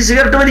 ഈ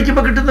സിഗരറ്റ്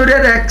വലിക്കുമ്പോൾ കിട്ടുന്ന ഒരു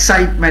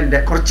എക്സൈറ്റ്മെന്റ്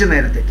കുറച്ചു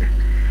നേരത്തേക്ക്,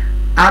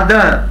 അത്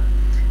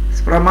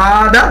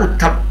പ്രമാദ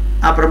ഉത്തം.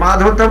 ആ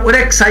പ്രമാദോത്തം ഒരു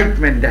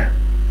എക്സൈറ്റ്മെന്റ്.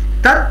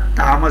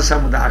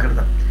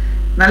 താമസമുദാഹൃതം.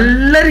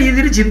 നല്ല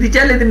രീതിയിൽ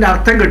ചിന്തിച്ചാൽ ഇതിൻ്റെ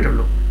അർത്ഥം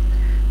കിട്ടുള്ളൂ.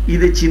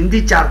 ഇത്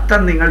ചിന്തിച്ച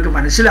അർത്ഥം നിങ്ങൾക്ക്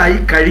മനസ്സിലായി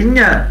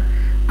കഴിഞ്ഞ്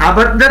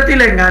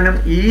അബദ്ധത്തിലെങ്ങാനും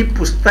ഈ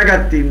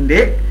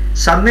പുസ്തകത്തിൻ്റെ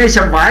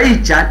സന്ദേശം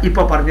വായിച്ചാൽ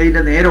ഇപ്പൊ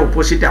പറഞ്ഞതിന്റെ നേരെ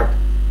ഓപ്പോസിറ്റ് ആവും.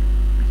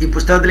 ഈ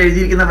പുസ്തകത്തിൽ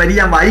എഴുതിയിരിക്കുന്ന വരി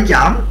ഞാൻ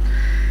വായിക്കാം.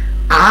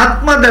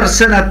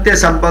 ആത്മദർശനത്തെ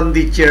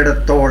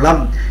സംബന്ധിച്ചിടത്തോളം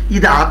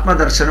ഇത്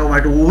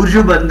ആത്മദർശനവുമായിട്ട്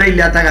ഒരു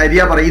ബന്ധമില്ലാത്ത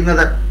കാര്യമാണ്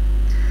പറയുന്നത്.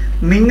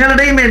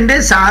 നിങ്ങളുടെയും എൻ്റെ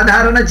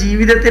സാധാരണ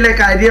ജീവിതത്തിലെ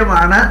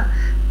കാര്യമാണ്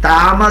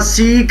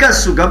താമസിക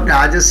സുഖം,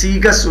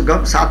 രാജസിക സുഖം,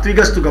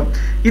 സാത്വിക സുഖം.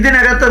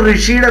 ഇതിനകത്ത്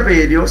ഋഷിയുടെ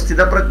പേരോ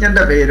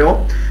സ്ഥിതപ്രജ്ഞന്റെ പേരോ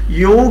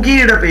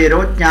യോഗിയുടെ പേരോ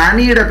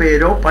ജ്ഞാനിയുടെ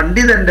പേരോ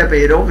പണ്ഡിതന്റെ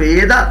പേരോ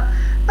വേദ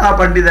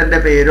പണ്ഡിതന്റെ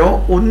പേരോ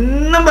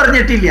ഒന്നും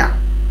പറഞ്ഞിട്ടില്ല.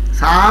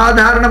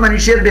 സാധാരണ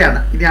മനുഷ്യരുടെയാണ്.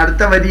 ഇനി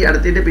അടുത്ത വരി,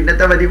 അടുത്തതിൻ്റെ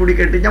പിന്നത്തെ വരി കൂടി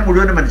കേട്ടുകഴിഞ്ഞാൽ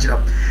മുഴുവനും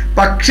മനസ്സിലാവും.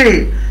 പക്ഷേ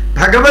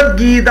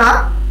ഭഗവത്ഗീത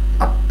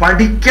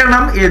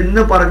പഠിക്കണം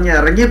എന്ന് പറഞ്ഞ്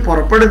ഇറങ്ങി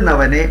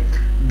പുറപ്പെടുന്നവനെ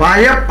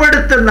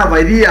ഭയപ്പെടുത്തുന്ന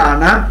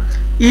വരിയാണ്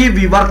ഈ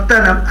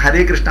വിവർത്തനം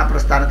ഹരേ കൃഷ്ണ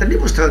പ്രസ്ഥാനത്തിൻ്റെ ഈ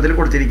പുസ്തകത്തിൽ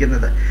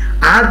കൊടുത്തിരിക്കുന്നത്.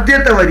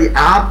 ആദ്യത്തെ വരി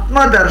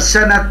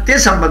ആത്മദർശനത്തെ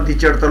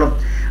സംബന്ധിച്ചിടത്തോളം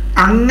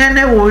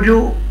അങ്ങനെ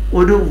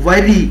ഒരു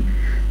വരി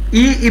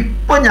ഈ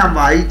ഇപ്പൊ ഞാൻ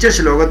വായിച്ച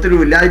ശ്ലോകത്തിലും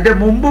ഇല്ല, അതിന്റെ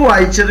മുമ്പ്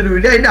വായിച്ചതിലും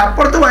ഇല്ല, അതിന്റെ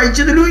അപ്പുറത്ത്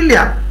വായിച്ചതിലും ഇല്ല.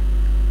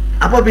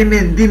 അപ്പൊ പിന്നെ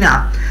എന്തിനാ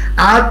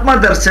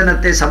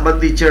ആത്മദർശനത്തെ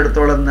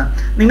സംബന്ധിച്ചിടത്തോളം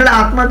നിങ്ങൾ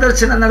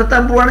ആത്മദർശനം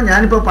നടത്താൻ പോവാണ്.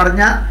 ഞാനിപ്പോ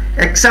പറഞ്ഞ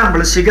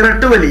എക്സാമ്പിൾ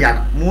സിഗരറ്റ് വലിയാണ്,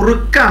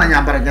 മുറുക്കാണ്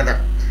ഞാൻ പറഞ്ഞത്.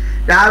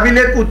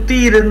 രാവിലെ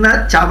കുത്തിയിരുന്ന്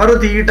ചവറ്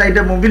തീയിട്ട്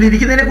അതിന്റെ മുമ്പിൽ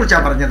ഇരിക്കുന്നതിനെ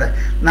കുറിച്ചാണ് പറഞ്ഞത്.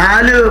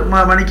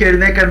 4 മണിക്ക്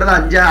എഴുന്നേക്കേണ്ടത്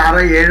 5,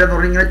 6, 7 എന്ന്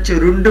പറഞ്ഞ് ഇങ്ങനെ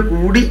ചുരുണ്ട്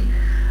കൂടി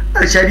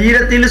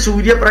ശരീരത്തിൽ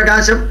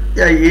സൂര്യപ്രകാശം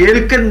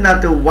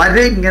ഏൽക്കുന്നത്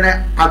വരെ ഇങ്ങനെ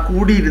ആ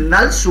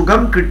കൂടിയിരുന്നാൽ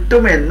സുഖം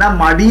കിട്ടുമെന്ന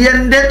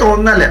മടിയന്റെ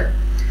തോന്നല്.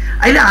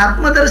 അതിൽ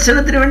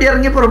ആത്മദർശനത്തിന് വേണ്ടി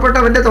ഇറങ്ങി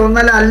പുറപ്പെട്ടവന്റെ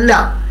തോന്നലല്ല.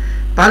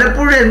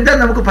 പലപ്പോഴും എന്താ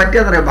നമുക്ക്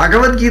പറ്റുകയെന്നറിയാം,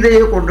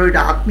 ഭഗവത്ഗീതയെ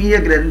കൊണ്ടുപോയിട്ട് ആത്മീയ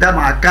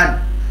ഗ്രന്ഥമാക്കാൻ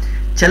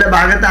ചില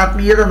ഭാഗത്ത്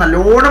ആത്മീയത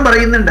നല്ലോണം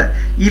പറയുന്നുണ്ട്.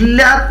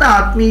 ഇല്ലാത്ത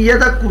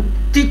ആത്മീയത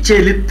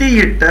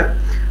കുത്തിച്ചെലുത്തിയിട്ട്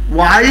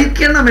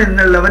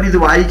വായിക്കണമെന്നുള്ളവൻ ഇത്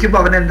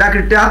വായിക്കുമ്പോൾ അവൻ എന്താ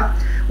കിട്ടുക?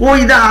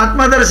 ഇത്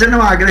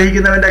ആത്മദർശനം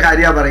ആഗ്രഹിക്കുന്നവന്റെ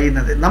കാര്യമാണ്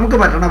പറയുന്നത്. നമുക്ക്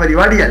പറ്റണ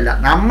പരിപാടിയല്ല.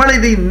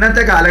 നമ്മളിത്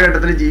ഇന്നത്തെ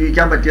കാലഘട്ടത്തിൽ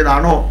ജീവിക്കാൻ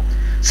പറ്റിയതാണോ?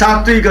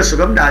 സാത്വിക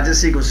സുഖം,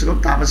 രാജസിക സുഖം,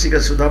 താമസിക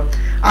സുഖം,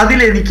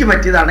 അതിലെനിക്ക്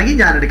പറ്റിയതാണെങ്കിൽ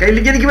ഞാൻ എടുക്കാം,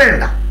 ഇല്ലെങ്കിൽ എനിക്ക്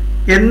വേണ്ട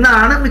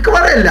എന്നാണ്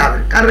മിക്കവാറും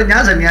എല്ലാവരും. കാരണം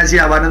ഞാൻ സന്യാസി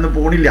ആവാനൊന്നും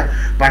പോണില്ല.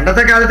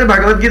 പണ്ടത്തെ കാലത്ത്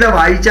ഭഗവത്ഗീത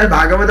വായിച്ചാൽ,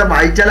 ഭാഗവതം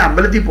വായിച്ചാൽ,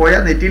 അമ്പലത്തിൽ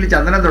പോയാൽ, നെറ്റിയിൽ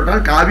ചന്ദനം തൊട്ടാൽ,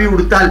 കാവ്യ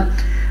ഉടുത്താൽ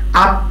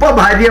അപ്പ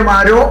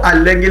ഭാര്യമാരോ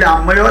അല്ലെങ്കിൽ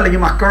അമ്മയോ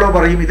അല്ലെങ്കിൽ മക്കളോ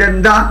പറയും,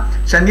 ഇതെന്താ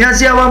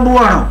സന്യാസി ആവാൻ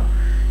പോവാണോ?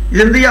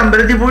 ഇതെന്ത് ഈ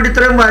അമ്പലത്തിൽ പോയിട്ട്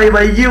ഇത്രയും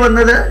വൈകി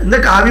വന്നത്? എന്താ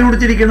കാവ്യ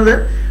ഉടുത്തിരിക്കുന്നത്?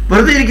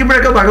 വെറുതെ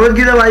ഇരിക്കുമ്പോഴൊക്കെ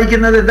ഭഗവത്ഗീത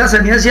വായിക്കുന്നത്? എന്താ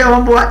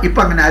സന്യാസിയാവാൻ പോവാ?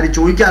 ഇപ്പം അങ്ങനെ ആരും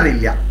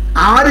ചോദിക്കാറില്ല,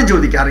 ആരും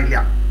ചോദിക്കാറില്ല.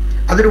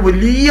 അതൊരു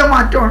വലിയ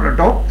മാറ്റമാണ്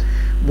കേട്ടോ,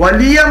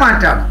 വലിയ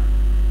മാറ്റമാണ്.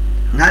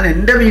 ഞാൻ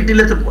എൻ്റെ വീട്ടിൽ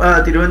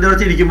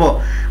തിരുവനന്തപുരത്ത് ഇരിക്കുമ്പോൾ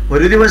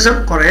ഒരു ദിവസം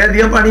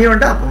കുറേയധികം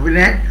പണിയുണ്ട്. അപ്പോൾ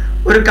പിന്നെ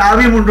ഒരു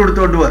കാവ്യമുണ്ട്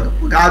എടുത്തുകൊണ്ട് വന്നു.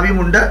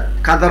 കാവ്യമുണ്ട്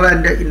ഖദർ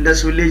എൻ്റെ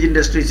വില്ലേജ്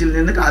ഇൻഡസ്ട്രീസിൽ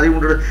നിന്ന്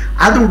കാവ്യമുണ്ട്.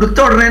 അത് ഉടുത്ത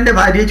ഉടനെ എൻ്റെ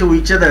ഭാര്യ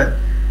ചോദിച്ചത്,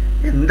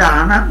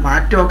 എന്താണ്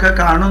മാറ്റമൊക്കെ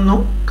കാണുന്നു,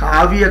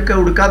 കാവ്യൊക്കെ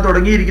ഉടുക്കാൻ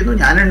തുടങ്ങിയിരിക്കുന്നു.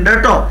 ഞാനുണ്ട്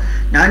കേട്ടോ,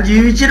 ഞാൻ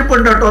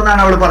ജീവിച്ചിരിപ്പുണ്ട് കേട്ടോ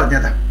എന്നാണ് അവൾ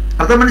പറഞ്ഞത്.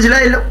 അർത്ഥം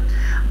മനസ്സിലായല്ലോ.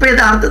 അപ്പൊ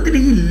യഥാർത്ഥത്തിൽ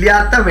ഈ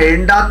ഇല്ലാത്ത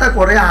വേണ്ടാത്ത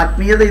കുറെ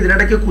ആത്മീയത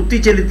ഇതിനിടയ്ക്ക്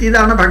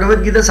കുത്തിച്ചെലുത്തിയതാണ്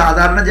ഭഗവത്ഗീത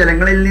സാധാരണ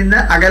ജനങ്ങളിൽ നിന്ന്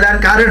അകലാൻ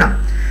കാരണം.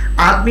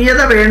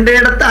 ആത്മീയത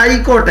വേണ്ടയിടത്ത്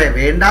ആയിക്കോട്ടെ,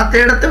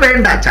 വേണ്ടാത്തയിടത്ത്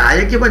വേണ്ട.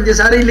 ചായക്ക്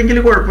പഞ്ചസാര ഇല്ലെങ്കിൽ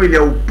കുഴപ്പമില്ല,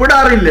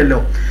 ഉപ്പിടാറില്ലല്ലോ.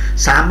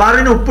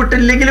 സാമ്പാറിന്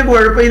ഉപ്പിട്ടില്ലെങ്കിലും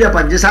കുഴപ്പമില്ല,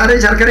 പഞ്ചസാര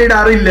ശർക്കര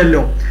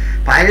ഇടാറില്ലല്ലോ.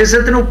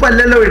 പായസത്തിന്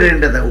ഉപ്പല്ലല്ലോ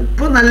ഇടേണ്ടത്.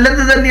 ഉപ്പ്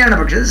നല്ലത് തന്നെയാണ്,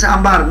 പക്ഷെ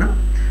സാമ്പാറിനും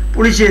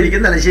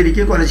പുളിശ്ശേരിക്കും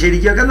തലശ്ശേരിക്കും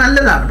കൊലശ്ശേരിക്കും ഒക്കെ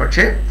നല്ലതാണ്.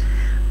 പക്ഷെ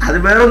അത്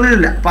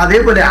വേറൊന്നുമില്ല. അപ്പൊ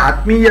അതേപോലെ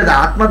ആത്മീയത,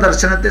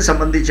 ആത്മദർശനത്തെ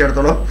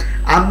സംബന്ധിച്ചിടത്തോളം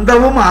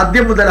അന്തവും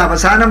ആദ്യം മുതൽ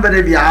അവസാനം വരെ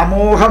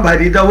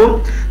വ്യാമോഹഭരിതവും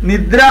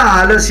നിദ്ര,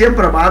 ആലസ്യം,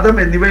 പ്രമാദം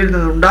എന്നിവയിൽ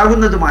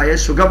നിന്നുണ്ടാകുന്നതുമായ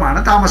സുഖമാണ്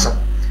താമസം,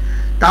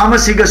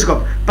 താമസിക സുഖം.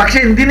 പക്ഷെ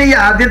എന്തിനാ ഈ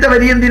ആദ്യത്തെ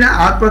വരി? എന്തിനാ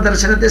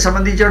ആത്മദർശനത്തെ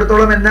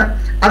സംബന്ധിച്ചിടത്തോളം എന്ന്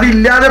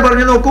അതില്ലാതെ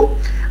പറഞ്ഞു നോക്കൂ.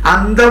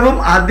 അന്തവും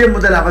ആദ്യം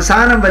മുതൽ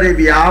അവസാനം വരെ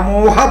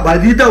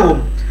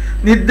വ്യാമോഹഭരിതവും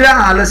നിദ്ര,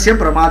 ആലസ്യം,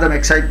 പ്രമാദം,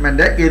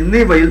 എക്സൈറ്റ്മെന്റ്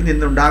എന്നിവയിൽ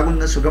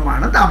നിന്നുണ്ടാകുന്ന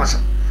സുഖമാണ്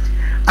താമസം.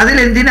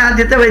 അതിലെന്തിനാ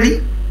ആദ്യത്തെ വരി?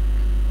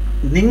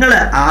 നിങ്ങൾ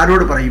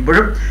ആരോട്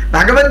പറയുമ്പോഴും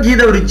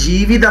ഭഗവത്ഗീത ഒരു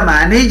ജീവിത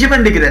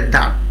മാനേജ്മെന്റ്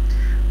ഗ്രന്ഥമാണ്.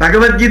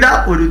 ഭഗവത്ഗീത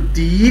ഒരു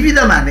ജീവിത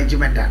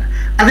മാനേജ്മെന്റ് ആണ്.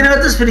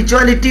 അതിനകത്ത്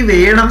സ്പിരിച്വാലിറ്റി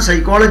വേണം,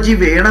 സൈക്കോളജി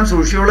വേണം,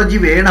 സോഷ്യോളജി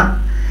വേണം,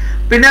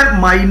 പിന്നെ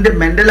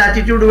മെന്റൽ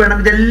ആറ്റിറ്റ്യൂഡ് വേണം,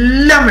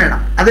 ഇതെല്ലാം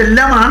വേണം.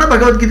 അതെല്ലാമാണ്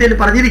ഭഗവത്ഗീതയിൽ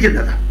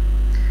പറഞ്ഞിരിക്കുന്നത്.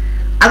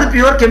 അത്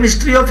പ്യുവർ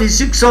കെമിസ്ട്രിയോ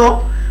ഫിസിക്സോ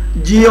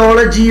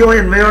ജിയോളജിയോ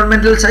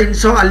എൻവയോൺമെന്റൽ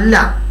സയൻസോ അല്ല,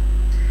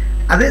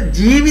 അത്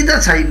ജീവിത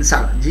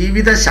സയൻസാണ്,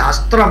 ജീവിത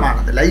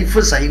ശാസ്ത്രമാണത്,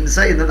 ലൈഫ്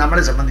സയൻസ് എന്ന്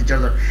നമ്മളെ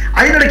സംബന്ധിച്ചിടത്തോളം.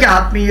 അതിനിടയ്ക്ക്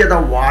ആത്മീയത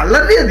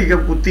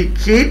വളരെയധികം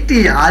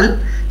കുത്തിക്കേറ്റിയാൽ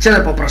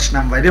ചിലപ്പോൾ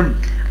പ്രശ്നം വരും.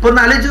 അപ്പൊ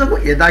ഒന്ന് ആലോചിച്ച് നോക്കൂ.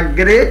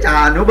 യദഗ്രേ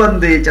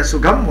ചാനുബന്ധേച്ച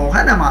സുഖം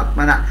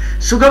മോഹനമാത്മന.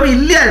 സുഖം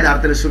ഇല്ല,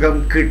 യഥാർത്ഥത്തിൽ സുഖം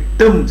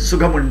കിട്ടും,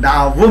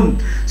 സുഖമുണ്ടാവും,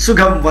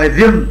 സുഖം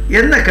വരും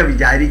എന്നൊക്കെ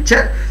വിചാരിച്ച്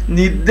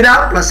നിദ്ര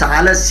പ്ലസ്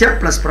ആലസ്യം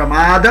പ്ലസ്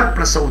പ്രമാദം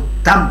പ്ലസ്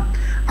ഉത്തം,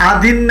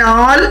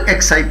 അതിനാൽ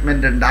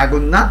എക്സൈറ്റ്മെന്റ്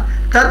ഉണ്ടാകുന്ന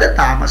തത്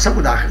താമസം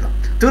ഉദാഹരണം.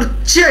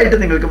 തീർച്ചയായിട്ടും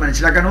നിങ്ങൾക്ക്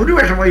മനസ്സിലാക്കാൻ ഒരു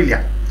വിഷമവും ഇല്ല.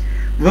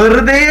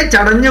 വെറുതെ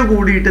ചടഞ്ഞു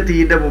കൂടിയിട്ട്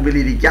തീൻ്റെ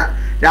മുമ്പിലിരിക്കുക.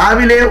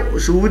 രാവിലെ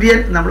സൂര്യൻ,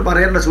 നമ്മൾ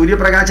പറയാറുണ്ട്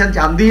സൂര്യപ്രകാശം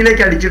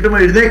ചന്തിയിലേക്ക് അടിച്ചിട്ടും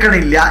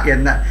എഴുന്നേക്കണില്ല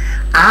എന്ന്.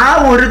 ആ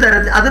ഒരു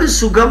തരത്തിൽ അതൊരു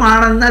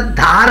സുഖമാണെന്ന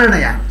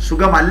ധാരണയാണ്,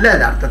 സുഖമല്ല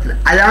യഥാർത്ഥത്തിൽ.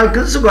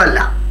 അയാൾക്ക് സുഖമല്ല.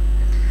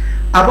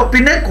 അപ്പോൾ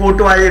പിന്നെ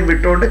കോട്ടുവായം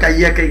വിട്ടുകൊണ്ട്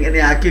കൈയൊക്കെ ഇങ്ങനെ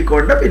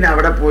ആക്കിക്കൊണ്ട് പിന്നെ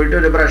അവിടെ പോയിട്ട്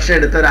ഒരു ബ്രഷ്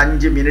എടുത്ത് ഒരു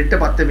 5 മിനിറ്റ്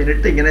 10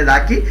 മിനിറ്റ് ഇങ്ങനെ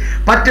ഇതാക്കി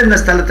പറ്റുന്ന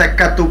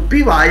സ്ഥലത്തൊക്കെ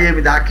തുപ്പി വായം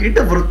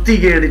ഇതാക്കിയിട്ട്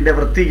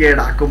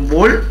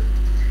വൃത്തികേടാക്കുമ്പോൾ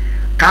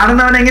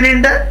കാണുന്നവൻ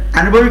എങ്ങനെയുണ്ട്,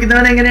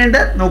 അനുഭവിക്കുന്നവൻ എങ്ങനെയുണ്ട്,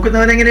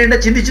 നോക്കുന്നവൻ എങ്ങനെയുണ്ട്,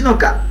 ചിന്തിച്ചു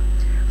നോക്കാം.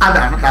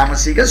 അതാണ്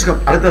താമസിക സുഖം.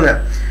 അടുത്തത്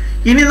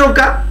ഇനി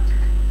നോക്കാം.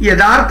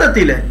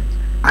 യഥാർത്ഥത്തിൽ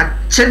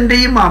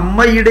അച്ഛൻ്റെയും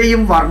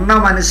അമ്മയുടെയും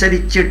വർണ്ണം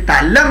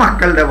അനുസരിച്ചിട്ടല്ല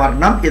മക്കളുടെ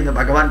വർണ്ണം എന്ന്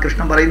ഭഗവാൻ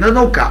കൃഷ്ണൻ പറയുന്നത്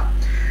നോക്കാം.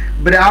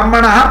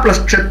 ബ്രാഹ്മണ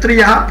പ്ലസ്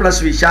ക്ഷത്രിയ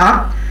പ്ലസ്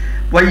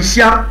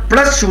വൈശ്യ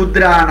പ്ലസ്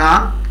ശൂദ്രാണാം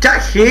ച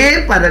ഹേ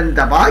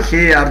പരന്തപ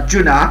ഹേ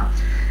അർജുന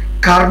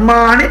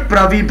കർമാണി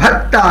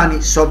പ്രവിഭക്താനി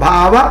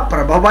സ്വഭാവ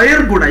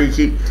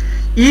പ്രഭവൈർഗുണൈഹി.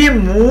 ഈ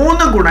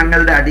 3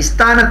 ഗുണങ്ങളുടെ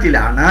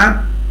അടിസ്ഥാനത്തിലാണ്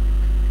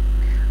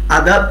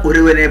അത്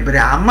ഒരുവനെ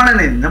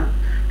ബ്രാഹ്മണനെന്നും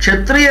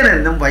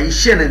ക്ഷത്രിയനെന്നും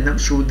വൈശ്യനെന്നും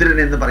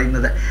ശൂദ്രനെന്ന്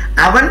പറയുന്നത്.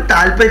 അവൻ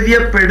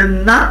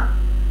താല്പര്യപ്പെടുന്ന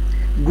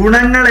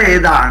ഗുണങ്ങൾ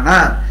ഏതാണ്?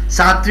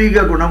 സാത്വിക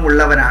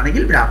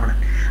ഗുണമുള്ളവനാണെങ്കിൽ ബ്രാഹ്മണൻ.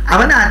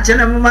 അവൻ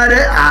അച്ഛനമ്മമാര്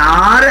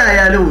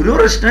ആരായാലും ഒരു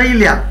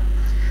പ്രശ്നമില്ല.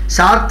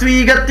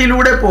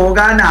 സാത്വികത്തിലൂടെ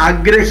പോകാൻ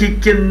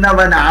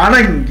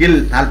ആഗ്രഹിക്കുന്നവനാണെങ്കിൽ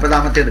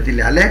 40ാമത്തെ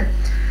എടുത്തില്ല അല്ലെ?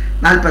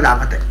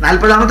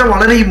 40ാമത്തെ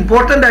വളരെ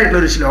ഇമ്പോർട്ടൻ്റ് ആയിട്ടുള്ള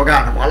ഒരു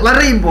ശ്ലോകമാണ്,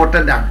 വളരെ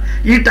ഇമ്പോർട്ടൻ്റ് ആണ്.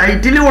 ഈ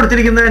ടൈറ്റിൽ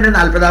കൊടുത്തിരിക്കുന്നത് തന്നെ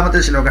 40ാമത്തെ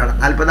ശ്ലോകമാണ്.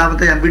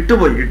 40ാമത്തെ ഞാൻ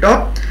വിട്ടുപോയി കേട്ടോ.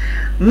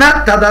 ന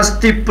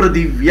തദസ്തി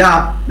പൃഥിവ്യ.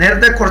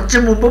 നേരത്തെ കുറച്ച്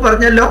മുമ്പ്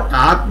പറഞ്ഞല്ലോ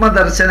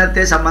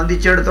ആത്മദർശനത്തെ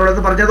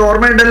സംബന്ധിച്ചിടത്തോളം പറഞ്ഞത്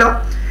ഓർമ്മയുണ്ടല്ലോ.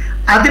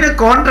 അതിന്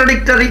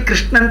കോൺട്രഡിക്ടറി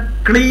കൃഷ്ണൻ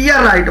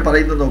ക്ലിയർ ആയിട്ട്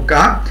പറയുന്നത്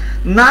നോക്കാം.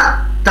 ന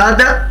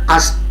തദ്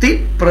അസ്തി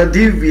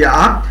പൃഥിവ്യ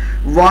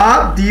വാ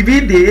ദിവി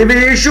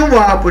ദേവേഷു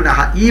വാ പുനഃ.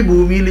 ഈ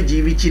ഭൂമിയിൽ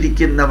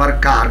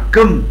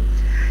ജീവിച്ചിരിക്കുന്നവർക്കാർക്കും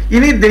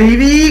ഇനി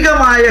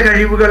ദൈവീകമായ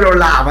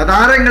കഴിവുകളുള്ള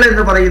അവതാരങ്ങൾ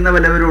എന്ന് പറയുന്ന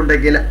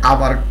വല്ലവരുണ്ടെങ്കിൽ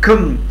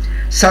അവർക്കും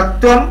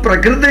സത്വം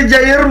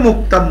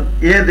പ്രകൃതിജൈർമുക്തം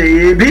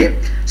ഏതേഭി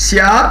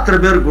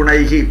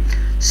സ്യാത്രിഭിർഗുണൈഹി.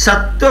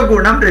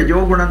 സത്വഗുണം രജോ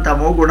ഗുണം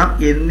തമോ ഗുണം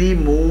എന്നീ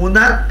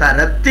 3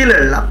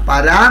 തരത്തിലുള്ള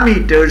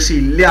പാരാമീറ്റേഴ്സ്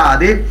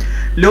ഇല്ലാതെ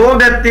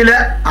ലോകത്തില്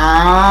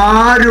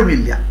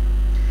ആരുമില്ല.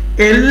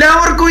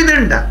 എല്ലാവർക്കും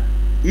ഇതുണ്ട്.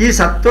 ഈ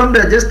സത്വം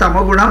രജസ്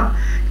തമോ ഗുണം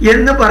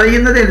എന്ന്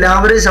പറയുന്നത്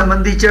എല്ലാവരെയും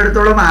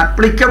സംബന്ധിച്ചിടത്തോളം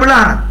ആപ്ലിക്കബിൾ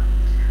ആണ്.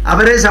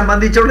 അവരെ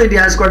സംബന്ധിച്ചിടത്തോളം it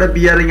has got A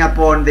bearing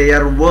upon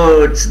their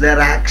words, their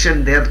action,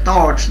 their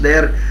thoughts,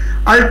 their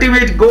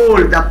ultimate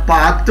goal, the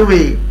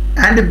pathway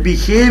and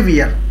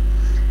behavior.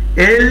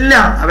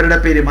 എല്ലാം അവരുടെ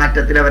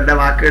പെരുമാറ്റത്തിൽ, അവരുടെ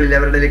വാക്കുകളിൽ,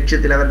 അവരുടെ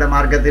ലക്ഷ്യത്തിൽ, അവരുടെ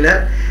മാർഗത്തിൽ,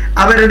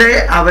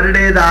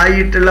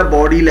 അവരുടേതായിട്ടുള്ള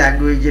ബോഡി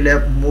ലാംഗ്വേജില്,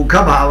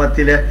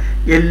 മുഖഭാവത്തില്,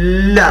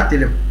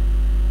 എല്ലാത്തിലും.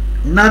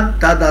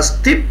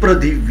 തദസ്തി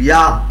പൃഥിവ്യ.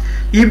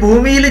 ഈ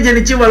ഭൂമിയിൽ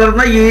ജനിച്ചു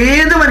വളർന്ന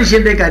ഏത്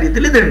മനുഷ്യന്റെ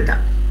കാര്യത്തിൽ ഇതുണ്ട്.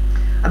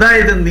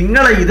 അതായത്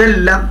നിങ്ങളെ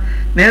ഇതെല്ലാം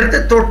നേരത്തെ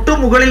തൊട്ടു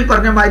മുകളിൽ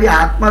പറഞ്ഞ മാതിരി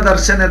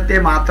ആത്മദർശനത്തെ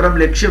മാത്രം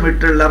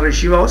ലക്ഷ്യമിട്ടുള്ള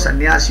ഋഷിയോ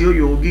സന്യാസിയോ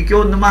യോഗിക്കോ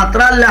ഒന്നും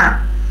മാത്രമല്ല.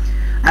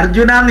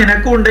 അർജുന,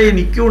 നിനക്കും ഉണ്ട്,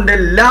 എനിക്കും ഉണ്ട്,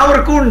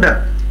 എല്ലാവർക്കും ഉണ്ട്.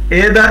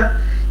 ഏത്?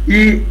 ഈ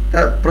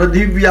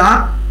പൃഥിവ്യ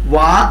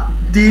വാ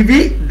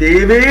ദിവി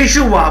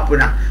ദേവേഷു വാ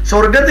പുന.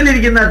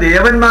 സ്വർഗത്തിലിരിക്കുന്ന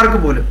ദേവന്മാർക്ക്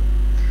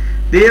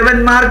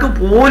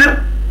പോലും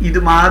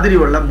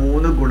ഇതുമാതിരിയുള്ള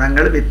 3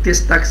 ഗുണങ്ങൾ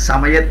വ്യത്യസ്ത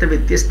സമയത്ത്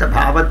വ്യത്യസ്ത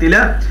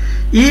ഭാവത്തില്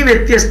ഈ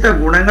വ്യത്യസ്ത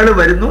ഗുണങ്ങൾ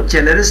വരുന്നു.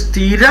 ചിലർ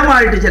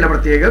സ്ഥിരമായിട്ട് ചില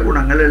പ്രത്യേക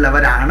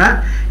ഗുണങ്ങളുള്ളവരാണ്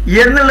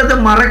എന്നുള്ളത്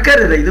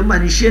മറക്കരുത്. ഇത്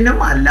മനുഷ്യനും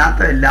അല്ലാത്ത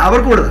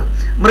എല്ലാവർക്കും ഉള്ളത്.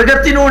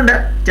 മൃഗത്തിനും ഉണ്ട്.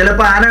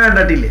 ചിലപ്പോൾ ആന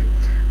കണ്ടിട്ടില്ലേ?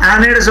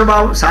 ആനയുടെ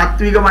സ്വഭാവം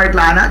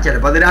സാത്വികമായിട്ടുള്ള ആന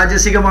ചിലപ്പോൾ അത്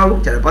രാജസികമാകും,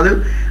 ചിലപ്പോൾ അത്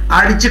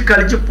അടിച്ച്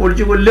കളിച്ച്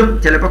പൊളിച്ചു കൊല്ലും.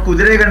 ചിലപ്പോൾ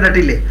കുതിരയെ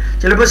കണ്ടിട്ടില്ലേ?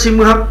 ചിലപ്പോൾ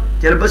സിംഹം.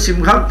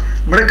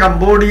 നമ്മുടെ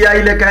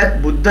കംബോഡിയയിലൊക്കെ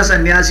ബുദ്ധ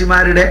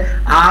സന്യാസിമാരുടെ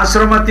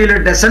ആശ്രമത്തിൽ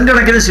ഡസൻ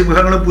കണക്കിന്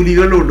സിംഹങ്ങളും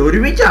പുലികളും ഉണ്ട്,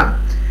 ഒരുമിച്ചാണ്.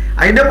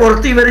 അതിൻ്റെ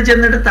പുറത്ത് ഇവർ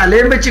ചെന്നിട്ട്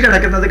തലയും വെച്ച്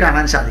കിടക്കുന്നത്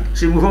കാണാൻ സാധിക്കും,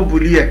 സിംഹവും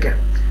പുലിയൊക്കെ.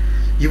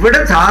 ഇവിടെ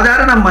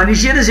സാധാരണ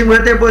മനുഷ്യര്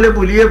സിംഹത്തെ പോലെ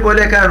പുലിയെ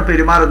പോലെയൊക്കെയാണ്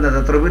പെരുമാറുന്നത്.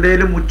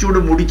 ത്രിപുരയിലും മുച്ചൂട്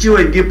മുടിച്ചു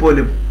എങ്കിൽ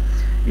പോലും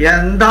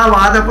എന്താ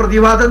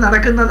വാദപ്രതിവാദം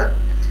നടക്കുന്നത്.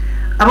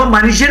 അപ്പൊ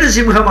മനുഷ്യന്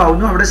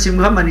സിംഹമാവുന്നു, അവിടെ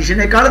സിംഹം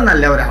മനുഷ്യനേക്കാളും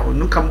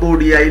നല്ലവരാകുന്നു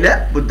കംബോഡിയയിലെ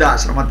ബുദ്ധ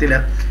ആശ്രമത്തില്.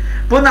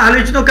 അപ്പൊ ഒന്ന്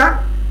ആലോചിച്ച് നോക്കാം.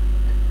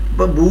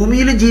 ഇപ്പൊ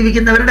ഭൂമിയിൽ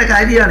ജീവിക്കുന്നവരുടെ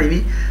കാര്യമാണ്. ഇനി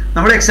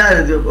നമ്മൾ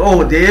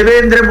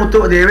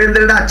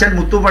ദേവേന്ദ്രയുടെ അച്ഛൻ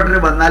മുത്തുപട്ടർ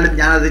വന്നാലും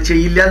ഞാൻ അത്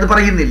ചെയ്യില്ല എന്ന്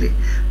പറയുന്നില്ലേ.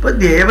 ഇപ്പൊ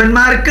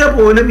ദേവന്മാർക്ക്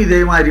പോലും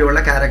ഇതേമാതിരിയുള്ള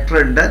ക്യാരക്ടർ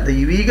ഉണ്ട്.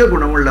 ദൈവിക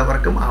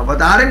ഗുണമുള്ളവർക്കും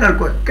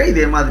അവതാരങ്ങൾക്കും ഒക്കെ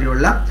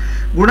ഇതേമാതിരിയുള്ള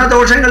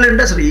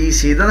ഗുണദോഷങ്ങളുണ്ട്.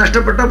 സീത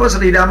നഷ്ടപ്പെട്ടപ്പോൾ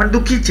ശ്രീരാമൻ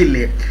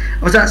ദുഃഖിച്ചില്ലേ?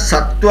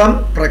 സത്വം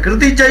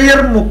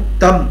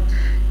പ്രകൃതിചൈർമുക്തം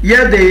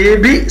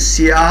യദേബി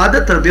സ്യാദ്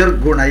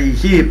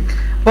ത്രിഭിർഗുണൈഹി.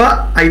 അപ്പൊ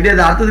അതിന്റെ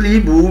യഥാർത്ഥത്തിൽ ഈ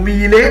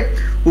ഭൂമിയിലെ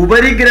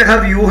ഉപരിഗ്രഹ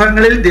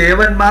വ്യൂഹങ്ങളിൽ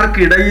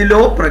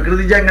ദേവന്മാർക്കിടയിലോ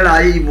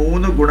പ്രകൃതിജങ്ങളായ ഈ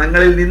 3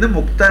 ഗുണങ്ങളിൽ നിന്ന്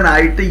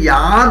മുക്തനായിട്ട്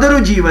യാതൊരു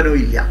ജീവനും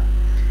ഇല്ല.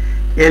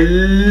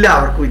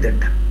 എല്ലാവർക്കും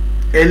ഇതുണ്ട്.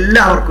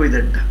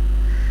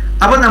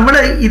 അപ്പൊ നമ്മൾ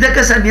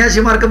ഇതൊക്കെ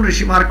സന്യാസിമാർക്കും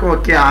ഋഷിമാർക്കും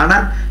ഒക്കെയാണ്,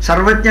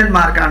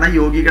 സർവജ്ഞന്മാർക്കാണ്,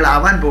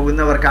 യോഗികളാവാൻ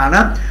പോകുന്നവർക്കാണ്,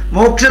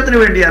 മോക്ഷത്തിന്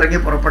വേണ്ടി ഇറങ്ങി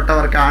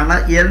പുറപ്പെട്ടവർക്കാണ്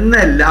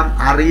എന്നെല്ലാം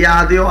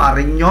അറിയാതെയോ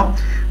അറിഞ്ഞോ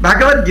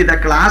ഭഗവത്ഗീത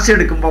ക്ലാസ്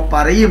എടുക്കുമ്പോൾ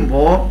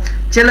പറയുമ്പോൾ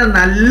ചില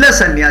നല്ല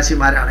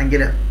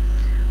സന്യാസിമാരാണെങ്കിൽ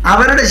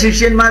അവരുടെ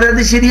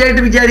ശിഷ്യന്മാരത്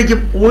ശരിയായിട്ട് വിചാരിക്കും.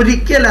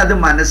 ഒരിക്കൽ അത്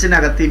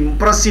മനസ്സിനകത്ത്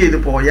ഇംപ്രസ് ചെയ്ത്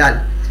പോയാൽ,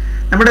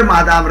 നമ്മുടെ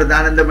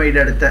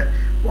മാതാമൃതാനന്ദമയുടെ അടുത്ത്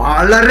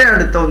വളരെ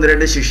അടുത്ത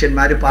 1-2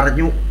 ശിഷ്യന്മാർ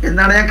പറഞ്ഞു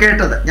എന്നാണ് ഞാൻ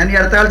കേട്ടത്. ഞാൻ ഈ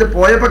അടുത്ത കാലത്ത്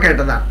പോയപ്പോൾ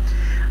കേട്ടതാണ്.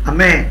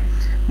 അമ്മേ,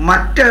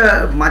 മറ്റ്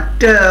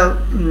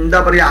എന്താ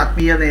പറയുക,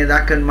 ആത്മീയ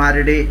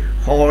നേതാക്കന്മാരുടെ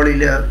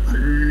ഹാളിൽ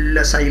നല്ല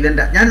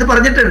സൈലൻ്റ്, ഞാനിത്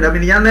പറഞ്ഞിട്ടുണ്ട്,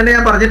 പിന്നെ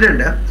ഞാൻ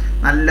പറഞ്ഞിട്ടുണ്ട്,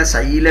 നല്ല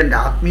സൈലൻ്റ്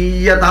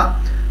ആത്മീയത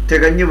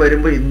തികഞ്ഞു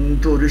വരുമ്പോൾ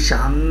എന്തൊരു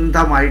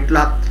ശാന്തമായിട്ടുള്ള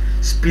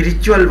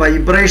സ്പിരിച്വൽ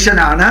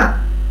വൈബ്രേഷനാണ്,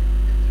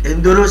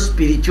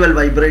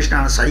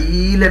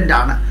 സൈലൻ്റ്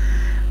ആണ്.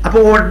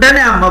 അപ്പോൾ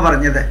ഉടനെ അമ്മ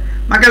പറഞ്ഞത്,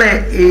 മക്കളെ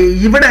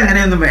ഇവിടെ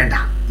അങ്ങനെയൊന്നും വേണ്ട,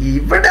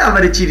 ഇവിടെ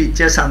അവർ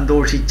ചിരിച്ച്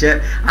സന്തോഷിച്ച്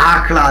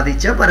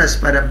ആഹ്ലാദിച്ച്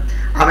പരസ്പരം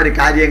അവർ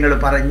കാര്യങ്ങൾ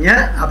പറഞ്ഞ്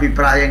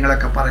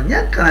അഭിപ്രായങ്ങളൊക്കെ പറഞ്ഞ്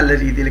നല്ല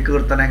രീതിയിൽ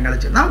കീർത്തനങ്ങൾ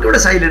ചെയ്യും. നമുക്കിവിടെ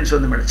സൈലൻസ്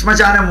ഒന്നും വേണ്ട,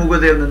 ശ്മശാന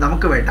മൂകതയൊന്നും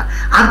നമുക്ക് വേണ്ട.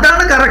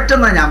 അതാണ് കറക്റ്റ്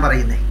എന്നാണ് ഞാൻ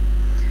പറയുന്നത്.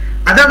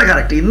 അതാണ്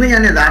കറക്റ്റ്. ഇന്ന്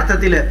ഞാൻ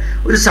യഥാർത്ഥത്തിൽ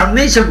ഒരു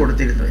സന്ദേശം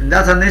കൊടുത്തിരുന്നു. എന്താ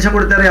സന്ദേശം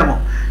കൊടുത്തറിയാമോ?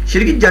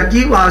 ശരിക്കും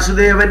ജഗ്ഗി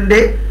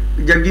വാസുദേവൻ്റെ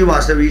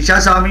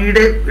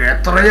ഈശാസ്വാമിയുടെ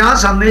എത്രയാ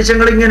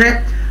സന്ദേശങ്ങൾ ഇങ്ങനെ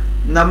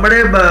നമ്മുടെ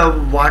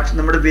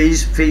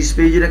ഫേസ്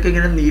പേജിലൊക്കെ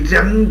ഇങ്ങനെ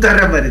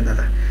നിരന്തരം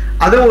വരുന്നത്.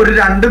 അത് ഒരു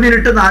 2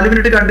 മിനിറ്റ് 4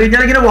 മിനിറ്റ് കണ്ടു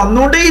കഴിഞ്ഞാൽ ഇങ്ങനെ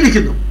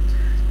വന്നുകൊണ്ടേയിരിക്കുന്നു.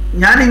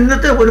 ഞാൻ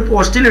ഇന്നത്തെ ഒരു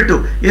പോസ്റ്റിലിട്ടു,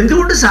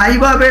 എന്തുകൊണ്ട്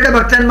സായിബാബയുടെ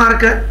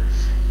ഭക്തന്മാർക്ക്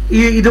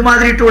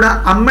ഇതുമാതിരി ഇട്ടൂടാ,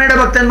 അമ്മയുടെ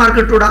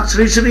ഭക്തന്മാർക്ക് ഇട്ടൂടാ,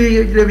 ശ്രീ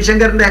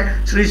രവിശങ്കറിൻ്റെ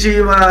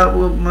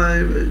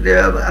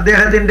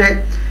അദ്ദേഹത്തിൻ്റെ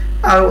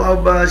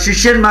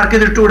ശിഷ്യന്മാർക്ക്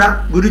ഇത് ഇട്ടൂടാ,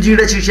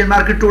 ഗുരുജിയുടെ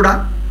ശിഷ്യന്മാർക്ക് ഇട്ടൂടാ.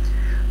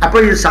 അപ്പോൾ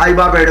ഈ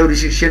സായിബാബയുടെ ഒരു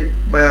ശിഷ്യൻ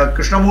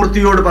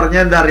കൃഷ്ണമൂർത്തിയോട്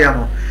പറഞ്ഞത് എന്താ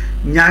അറിയാമോ?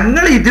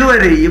 ഞങ്ങൾ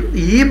ഇതുവരെയും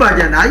ഈ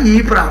ഭജന, ഈ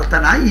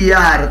പ്രാർത്ഥന, ഈ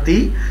ആരതി,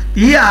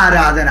 ഈ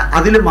ആരാധന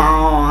അതിൽ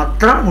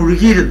മാത്രം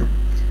മുഴുകിയിരുന്നു.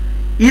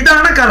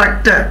 ഇതാണ്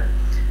കറക്റ്റ്.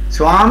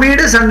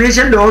 സ്വാമിയുടെ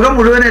സന്ദേശം ലോകം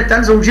മുഴുവൻ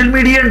എത്താൻ സോഷ്യൽ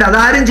മീഡിയ ഉണ്ട്,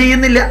 അതാരും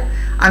ചെയ്യുന്നില്ല.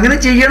 അങ്ങനെ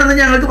ചെയ്യണമെന്ന്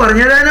ഞങ്ങൾക്ക്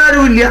പറഞ്ഞു തരാൻ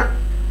ആരുമില്ല.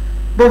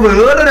 ഇപ്പോൾ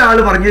വേറൊരാൾ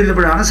പറഞ്ഞു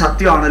തരുമ്പോഴാണ്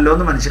സത്യമാണല്ലോ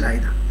എന്ന്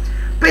മനസ്സിലായത്.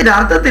 അപ്പം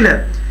യഥാർത്ഥത്തിൽ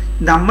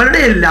നമ്മളുടെ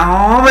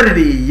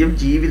എല്ലാവരുടെയും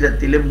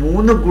ജീവിതത്തിൽ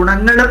 3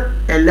 ഗുണങ്ങളും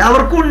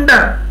എല്ലാവർക്കും ഉണ്ട്.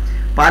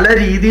 പല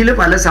രീതിയിൽ,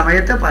 പല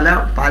സമയത്ത്,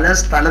 പല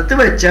സ്ഥലത്ത്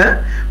വെച്ച്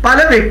പല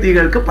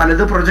വ്യക്തികൾക്ക്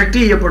പലത് പ്രൊജക്റ്റ്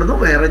ചെയ്യപ്പെടുന്നു,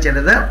 വേറെ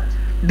ചിലത്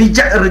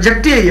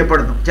റിജക്റ്റ്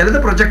ചെയ്യപ്പെടുന്നു, ചിലത്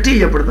പ്രൊജക്റ്റ്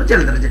ചെയ്യപ്പെടുന്നു,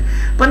 ചിലത് റിജക്റ്റ്.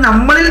 അപ്പം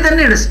നമ്മളിൽ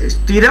തന്നെ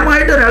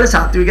സ്ഥിരമായിട്ട് ഒരാൾ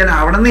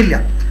സാത്വികനാവണമെന്നില്ല,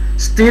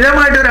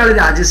 സ്ഥിരമായിട്ട് ഒരാൾ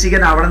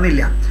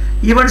രാജസികനാവണമെന്നില്ല,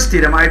 ഈവൻ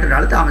സ്ഥിരമായിട്ട്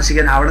ഒരാൾ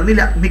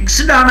താമസികനാവണമെന്നില്ല.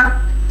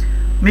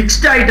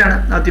 മിക്സ്ഡ് ആയിട്ടാണ്.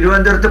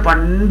 തിരുവനന്തപുരത്ത്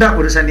പണ്ട്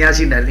ഒരു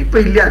സന്യാസി ഉണ്ടായിരുന്നു, ഇപ്പം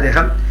ഇല്ല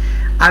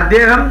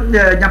അദ്ദേഹം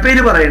ഞാൻ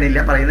പേര്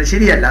പറയുന്നത്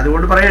ശരിയല്ല,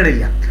 അതുകൊണ്ട്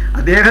പറയണില്ല.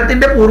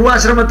 അദ്ദേഹത്തിൻ്റെ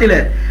പൂർവാശ്രമത്തിൽ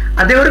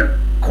അദ്ദേഹം ഒരു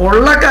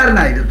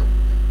കൊള്ളക്കാരനായിരുന്നു.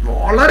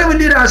 വളരെ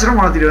വലിയൊരു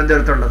ആശ്രമമാണ്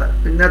തിരുവനന്തപുരത്തുള്ളത്.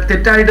 പിന്നെ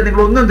തെറ്റായിട്ട്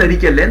നിങ്ങളൊന്നും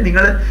ധരിക്കല്ലേ.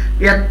 നിങ്ങൾ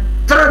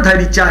എത്ര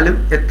ധരിച്ചാലും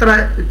എത്ര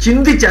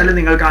ചിന്തിച്ചാലും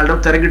നിങ്ങൾക്ക് ആളുടെ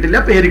ഉത്തരം കിട്ടില്ല,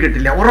 പേര്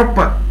കിട്ടില്ല,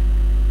 ഉറപ്പ്.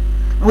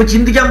 നമുക്ക്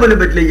ചിന്തിക്കാൻ പോലും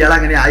പറ്റില്ല ഇയാൾ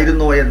അങ്ങനെ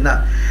ആയിരുന്നോ എന്ന്.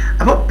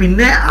 അപ്പോൾ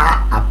പിന്നെ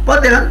അപ്പം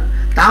അദ്ദേഹം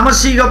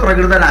താമസിക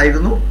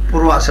പ്രകൃതനായിരുന്നു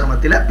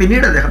പൂർവാശ്രമത്തിൽ.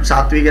 പിന്നീട് അദ്ദേഹം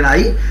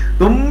സാത്വികനായി,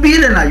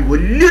 ഗംഭീരനായി,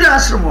 വലിയൊരു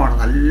ആശ്രമമാണ്.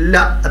 നല്ല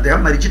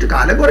അദ്ദേഹം മരിച്ചിട്ട്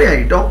കാലം കുറേ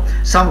ആയിട്ടോ,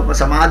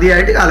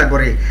 സമാധിയായിട്ട് കാലം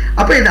കുറേ.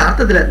 അപ്പോൾ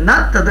യഥാർത്ഥത്തിൽ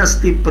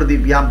തദസ്തി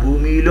പൃഥിവ്യാം,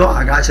 ഭൂമിയിലോ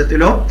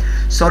ആകാശത്തിലോ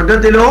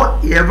സ്വർഗത്തിലോ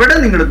എവിടെ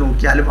നിങ്ങൾ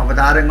നോക്കിയാലും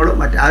അവതാരങ്ങളോ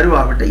മറ്റാരും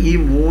ആവട്ടെ, ഈ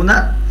 3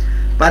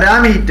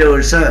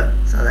 പാരാമീറ്റേഴ്സ്,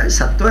 അതായത്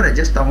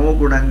സത്വരജസ് തമോ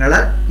ഗുണങ്ങൾ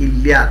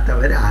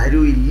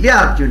ഇല്ലാത്തവരാരും ഇല്ല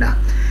അർജുന.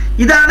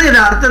 ഇതാണ്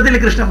യഥാർത്ഥത്തിൽ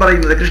കൃഷ്ണൻ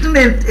പറയുന്നത്. കൃഷ്ണൻ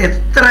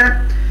എത്ര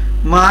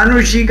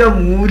മാനുഷിക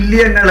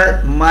മൂല്യങ്ങൾ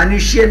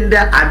മനുഷ്യന്റെ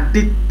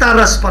അടിത്തറ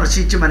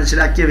സ്പർശിച്ച്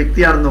മനസ്സിലാക്കിയ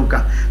വ്യക്തിയാണെന്ന്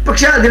നോക്കാം.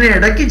 പക്ഷെ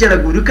അതിനിടയ്ക്ക് ചില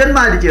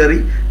ഗുരുക്കന്മാർ ചേറി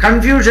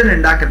കൺഫ്യൂഷൻ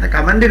ഉണ്ടാക്കുന്ന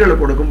കമന്റുകൾ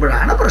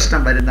കൊടുക്കുമ്പോഴാണ്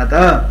പ്രശ്നം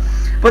വരുന്നത്.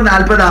 ഇപ്പൊ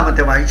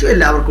 40-ാമത്തെ വായിച്ചു,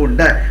 എല്ലാവർക്കും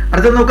ഉണ്ട്.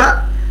 അടുത്ത നോക്കാം.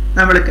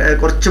 നമ്മൾ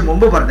കുറച്ച്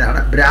മുമ്പ്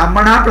പറഞ്ഞതാണ്,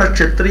 ബ്രാഹ്മണ പ്ലസ്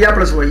ക്ഷത്രിയ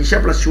പ്ലസ് വൈശ്യ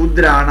പ്ലസ്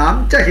ശൂദ്രാണാം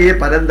ച ഹേ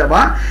പരന്തവ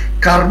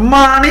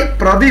കർമാണി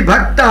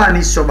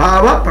പ്രവിഭക്താനി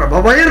സ്വഭാവ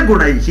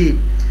പ്രഭവൈർഗുണൈഹി.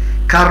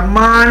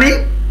 കർമാണി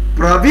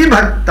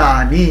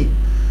പ്രവിഭക്താനി,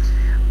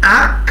 ആ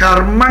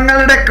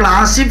കർമ്മങ്ങളുടെ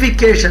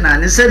ക്ലാസിഫിക്കേഷൻ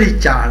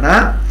അനുസരിച്ചാണ്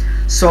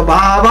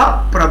സ്വഭാവ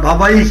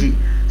പ്രഭവൈഹി,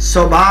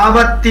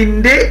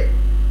 സ്വഭാവത്തിൻ്റെ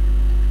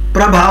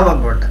പ്രഭാവം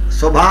കൊണ്ട്,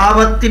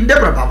 സ്വഭാവത്തിൻ്റെ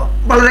പ്രഭാവം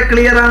വളരെ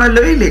ക്ലിയർ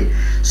ആണല്ലോ ഇല്ലേ?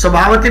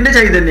 സ്വഭാവത്തിൻ്റെ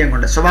ചൈതന്യം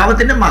കൊണ്ട്,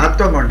 സ്വഭാവത്തിൻ്റെ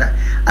മഹത്വം കൊണ്ട്,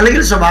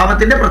 അല്ലെങ്കിൽ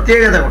സ്വഭാവത്തിൻ്റെ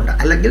പ്രത്യേകത കൊണ്ട്,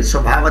 അല്ലെങ്കിൽ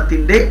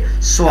സ്വഭാവത്തിൻ്റെ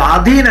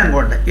സ്വാധീനം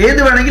കൊണ്ട്,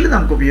 ഏത് വേണമെങ്കിലും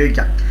നമുക്ക്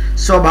ഉപയോഗിക്കാം.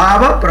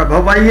 സ്വഭാവ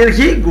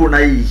പ്രഭവൈർഹി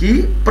ഗുണൈഹി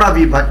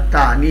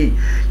പ്രവിഭക്താനി.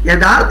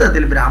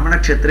 യഥാർത്ഥത്തിൽ ബ്രാഹ്മണ,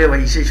 ക്ഷത്രിയ,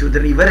 വൈശ്യ,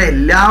 ശൂദ്രൻ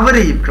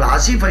ഇവരെല്ലാവരെയും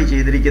ക്ലാസിഫൈ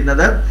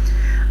ചെയ്തിരിക്കുന്നത്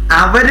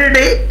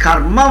അവരുടെ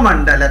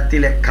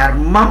കർമ്മമണ്ഡലത്തിലെ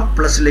കർമ്മം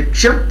പ്ലസ്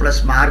ലക്ഷ്യം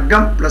പ്ലസ്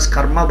മാർഗം പ്ലസ്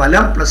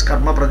കർമ്മബലം പ്ലസ്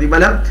കർമ്മ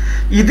പ്രതിഫലം,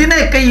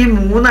 ഇതിനെയൊക്കെ ഈ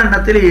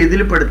മൂന്നെണ്ണത്തിൽ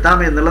ഏതിൽ പെടുത്താം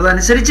എന്നുള്ളത്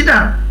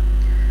അനുസരിച്ചിട്ടാണ്.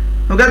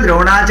 നമുക്ക്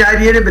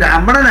ദ്രോണാചാര്യര്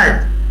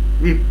ബ്രാഹ്മണനായിരുന്നു,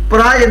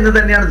 വിപ്ര എന്ന്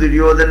തന്നെയാണ്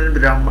ദുര്യോധനൻ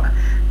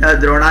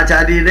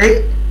ദ്രോണാചാര്യരെ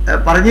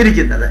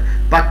പറഞ്ഞിരിക്കുന്നത്.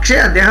 പക്ഷെ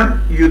അദ്ദേഹം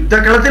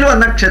യുദ്ധകളത്തിൽ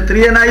വന്ന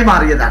ക്ഷത്രിയനായി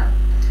മാറിയതാണ്.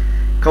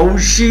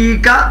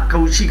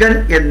 കൗശികൻ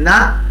എന്ന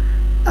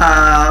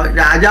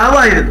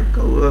രാജാവായിരുന്നു,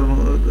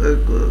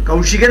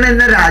 കൗശികൻ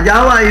എന്ന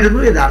രാജാവായിരുന്നു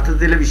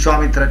യഥാർത്ഥത്തിൽ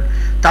വിശ്വാമിത്രൻ.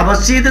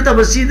 തപസ്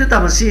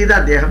ചെയ്ത്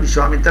അദ്ദേഹം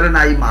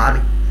വിശ്വാമിത്രനായി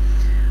മാറി.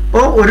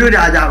 അപ്പോൾ ഒരു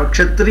രാജാവ്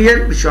ക്ഷത്രിയൻ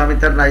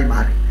വിശ്വാമിത്രനായി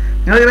മാറി.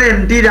 നിങ്ങളിവിടെ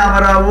NT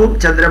രാമറാവുവും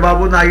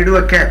ചന്ദ്രബാബു നായിഡു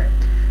ഒക്കെ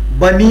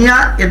ബനിയ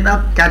എന്ന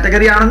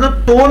കാറ്റഗറി ആണെന്ന്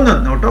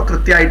തോന്നുന്നു കേട്ടോ,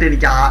 കൃത്യമായിട്ട്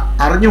എനിക്ക്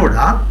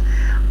അറിഞ്ഞുകൂടാ.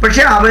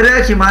 പക്ഷെ അവര്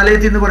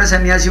ഹിമാലയത്തിൽ നിന്ന് കുറെ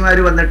സന്യാസിമാർ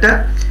വന്നിട്ട്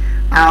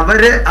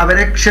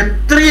അവരെ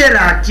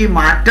ക്ഷത്രിയരാക്കി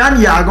മാറ്റാൻ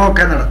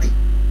യാഗമൊക്കെ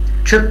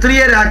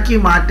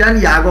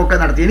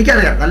നടത്തി.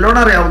 എനിക്കറിയാം,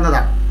 നല്ലോണം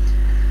അറിയാവുന്നതാണ്.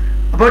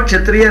 അപ്പോൾ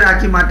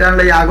ക്ഷത്രിയരാക്കി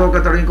മാറ്റാനുള്ള യാഗമൊക്കെ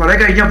തുടങ്ങി കുറെ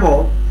കഴിഞ്ഞപ്പോൾ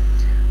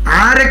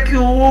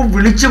ആരൊക്കെയോ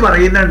വിളിച്ചു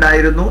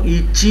പറയുന്നുണ്ടായിരുന്നു ഈ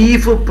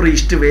ചീഫ്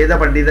പ്രീസ്റ്റ്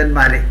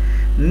വേദപണ്ഡിതന്മാരെ.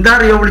 എന്താ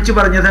അറിയോ വിളിച്ചു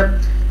പറഞ്ഞത്?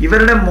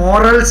 ഇവരുടെ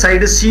മോറൽ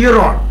സൈഡ്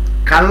സീറോ ആണ്.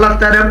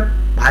 കള്ളത്തരം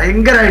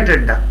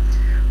ഭയങ്കരമായിട്ടുണ്ട്,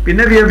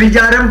 പിന്നെ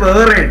വ്യഭിചാരം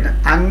വേറെ ഉണ്ട്.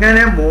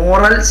 അങ്ങനെ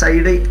മോറൽ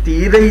സൈഡ്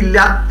തീരെയില്ല,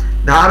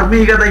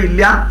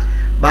 ധാർമ്മികതയില്ല.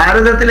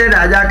 ഭാരതത്തിലെ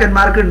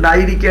രാജാക്കന്മാർക്ക്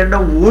ഉണ്ടായിരിക്കേണ്ട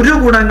ഒരു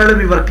ഗുണങ്ങളും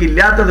ഇവർക്ക്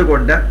ഇല്ലാത്തത്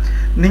കൊണ്ട്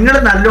നിങ്ങൾ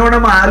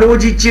നല്ലോണം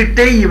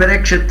ആലോചിച്ചിട്ടേ ഇവരെ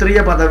ക്ഷത്രിയ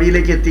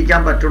പദവിയിലേക്ക്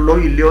എത്തിക്കാൻ പറ്റുള്ളൂ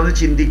ഇല്ലയോ എന്ന്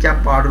ചിന്തിക്കാൻ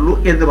പാടുള്ളൂ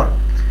എന്ന് പറഞ്ഞു.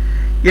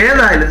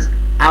 ഏതായാലും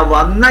ആ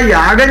വന്ന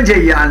യാഗം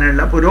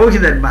ചെയ്യാനുള്ള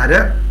പുരോഹിതന്മാര്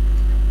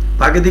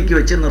പകുതിക്ക്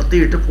വെച്ച്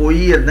നിർത്തിയിട്ട്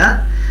പോയി എന്ന്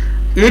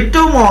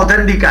ഏറ്റവും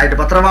ഓതന്റിക് ആയിട്ട്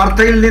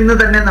പത്രവാർത്തയിൽ നിന്ന്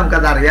തന്നെ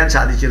നമുക്കത് അറിയാൻ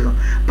സാധിച്ചിരുന്നു.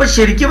 അപ്പൊ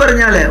ശരിക്കും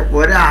പറഞ്ഞാല്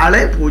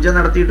ഒരാളെ പൂജ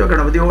നടത്തിയിട്ടോ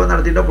ഗണപതി ഹോമം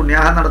നടത്തിയിട്ടോ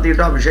പുണ്യാഹം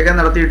നടത്തിയിട്ടോ അഭിഷേകം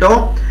നടത്തിയിട്ടോ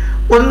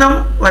ഒന്നും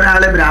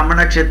ഒരാളെ ബ്രാഹ്മണ,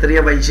 ക്ഷത്രിയ,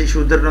 വൈശ്യ,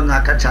 ശൂദ്രനൊന്നും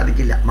ആക്കാൻ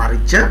സാധിക്കില്ല.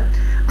 മറിച്ച്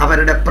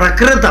അവരുടെ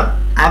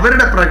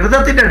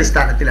പ്രകൃതത്തിന്റെ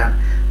അടിസ്ഥാനത്തിലാണ്.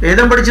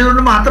 വേദം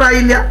പഠിച്ചതുകൊണ്ട്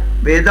മാത്രമായില്ല,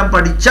 വേദം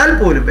പഠിച്ചാൽ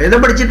പോലും, വേദം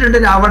പഠിച്ചിട്ടുണ്ട്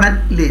രാവണൻ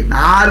ഇല്ലേ,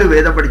 4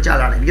 വേദം പഠിച്ച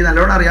ആളാണ്, എനിക്ക്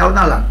നല്ലോണം അറിയാവുന്ന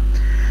ആളാണ്.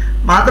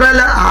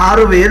 മാത്രമല്ല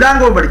 6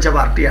 വേദാംഗവും പഠിച്ച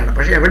പാർട്ടിയാണ്.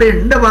 പക്ഷെ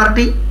എവിടെയുണ്ട്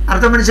പാർട്ടി?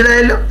 അർത്ഥം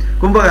മനസ്സിലായല്ലോ.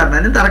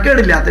 കുംഭകർണനും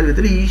തർക്കമില്ലാത്ത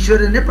വിധത്തിൽ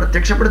ഈശ്വരനെ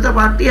പ്രത്യക്ഷപ്പെടുത്ത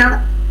പാർട്ടിയാണ്.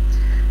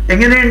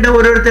 എങ്ങനെയുണ്ട്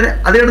ഓരോരുത്തരെ?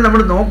 അതുകൊണ്ട്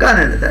നമ്മൾ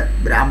നോക്കാനുള്ളത്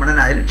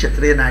ബ്രാഹ്മണനായാലും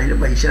ക്ഷത്രിയനായാലും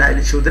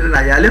വൈശ്യനായാലും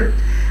ശൂദ്രനായാലും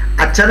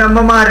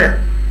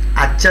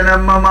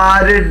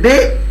അച്ഛനമ്മമാരുടെ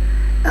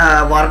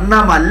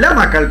വർണ്ണമല്ല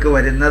മക്കൾക്ക്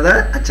വരുന്നത്,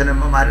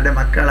 അച്ഛനമ്മമാരുടെ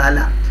മക്കളല്ല.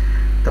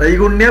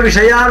 ത്രൈഗുണ്യ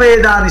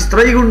വിഷയാവേദ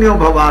നിസ്ത്രൈഗുണ്യോ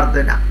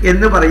ഭവാർദ്ധന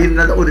എന്ന്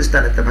പറയുന്നത് ഒരു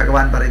സ്ഥലത്ത്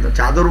ഭഗവാൻ പറയുന്നു.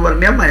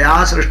 ചാതുർവർണ്ണ്യം മയാ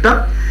സൃഷ്ടം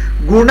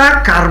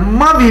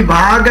ഗുണകർമ്മ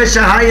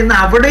വിഭാഗശഃ എന്ന്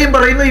അവിടെയും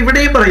പറയുന്നു,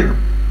 ഇവിടെയും പറയുന്നു.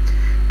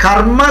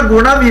 കർമ്മ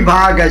ഗുണ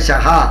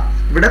വിഭാഗശഃ,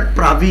 ഇവിടെ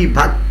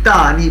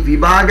പ്രവിഭക്താനി,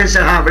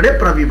 വിഭാഗശഃ അവിടെ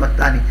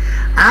പ്രവിഭക്താനി.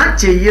 ആ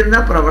ചെയ്യുന്ന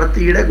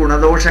പ്രവൃത്തിയുടെ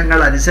ഗുണദോഷങ്ങൾ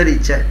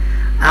അനുസരിച്ച്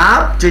ആ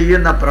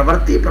ചെയ്യുന്ന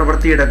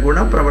പ്രവൃത്തിയുടെ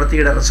ഗുണം,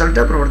 പ്രവൃത്തിയുടെ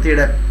റിസൾട്ട്,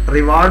 പ്രവൃത്തിയുടെ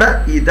റിവാർഡ്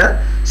ഇത്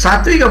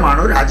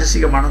സാത്വികമാണോ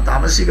രാജസികമാണോ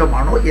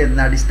താമസികമാണോ എന്ന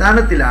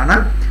അടിസ്ഥാനത്തിലാണ്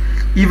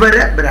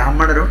ഇവര്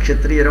ബ്രാഹ്മണരോ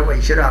ക്ഷത്രിയരോ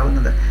വൈശ്യരോ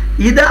ആകുന്നത്.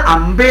 ഇത്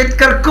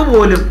അംബേദ്കർക്ക്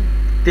പോലും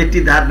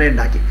തെറ്റിദ്ധാരണ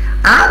ഉണ്ടാക്കി.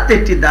 ആ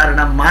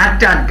തെറ്റിദ്ധാരണ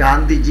മാറ്റാൻ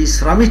ഗാന്ധിജി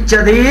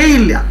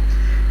ശ്രമിച്ചതേയില്ല.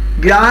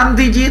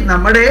 ഗാന്ധിജി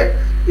നമ്മുടെ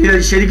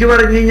ശരിക്കും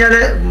പറഞ്ഞു കഴിഞ്ഞാൽ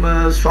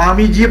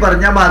സ്വാമിജി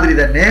പറഞ്ഞ മാതിരി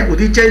തന്നെ,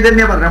 ഉദിത്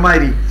ചൈതന്യ പറഞ്ഞ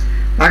മാതിരി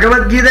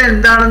ഭഗവത്ഗീത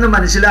എന്താണെന്ന്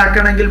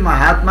മനസ്സിലാക്കണമെങ്കിൽ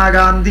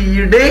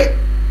മഹാത്മാഗാന്ധിയുടെ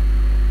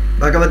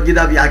ഭഗവത്ഗീത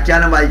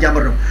വ്യാഖ്യാനം വായിക്കാൻ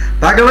പറഞ്ഞു.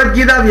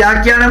 ഭഗവത്ഗീത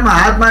വ്യാഖ്യാനം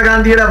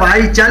മഹാത്മാഗാന്ധിയുടെ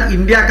വായിച്ചാൽ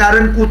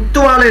ഇന്ത്യക്കാരൻ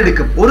കുത്തുവാള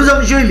എടുക്കും, ഒരു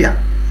സംശയമില്ല.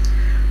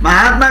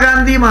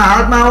 മഹാത്മാഗാന്ധി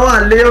മഹാത്മാവോ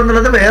അല്ലയോ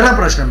എന്നുള്ളത് വേറെ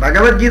പ്രശ്നം.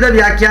 ഭഗവത്ഗീത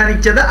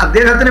വ്യാഖ്യാനിച്ചത്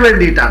അദ്ദേഹത്തിന്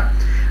വേണ്ടിയിട്ടാണ്.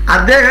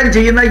 അദ്ദേഹം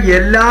ചെയ്യുന്ന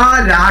എല്ലാ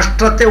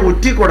രാഷ്ട്രത്തെ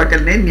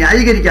ഒറ്റിക്കൊടുക്കലിനെ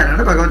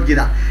ന്യായീകരിക്കാനാണ്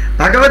ഭഗവത്ഗീത.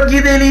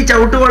 ഭഗവത്ഗീതയിൽ ഈ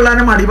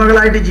ചവിട്ടുകൊള്ളാനും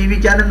അടിമകളായിട്ട്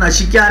ജീവിക്കാനും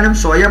നശിക്കാനും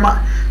സ്വയം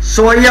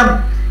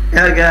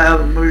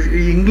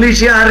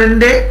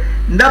ഇംഗ്ലീഷുകാരൻ്റെ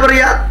എന്താ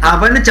പറയുക,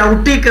 അവന്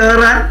ചവിട്ടി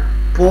കയറാൻ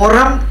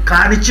പുറം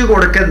കാണിച്ചു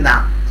കൊടുക്കുന്ന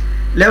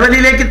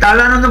ലെവലിലേക്ക്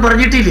താഴാനൊന്നും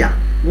പറഞ്ഞിട്ടില്ല,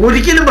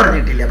 ഒരിക്കലും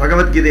പറഞ്ഞിട്ടില്ല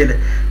ഭഗവത്ഗീതയിൽ.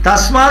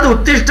 തസ്മാത്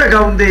ഉത്തിഷ്ഠ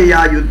കൗന്ദേയ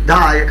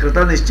യുദ്ധായ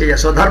കൃതനിശ്ചയ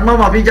സ്വധർമ്മം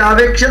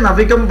അഭിജാവേക്ഷ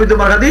നവികം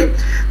വിദുമഹതി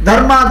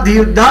ധർമാധി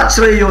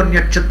യുദ്ധാശ്രയോന്യ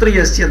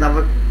ക്ഷത്രിയസ്യ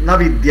ന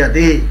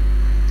വിദ്യതേ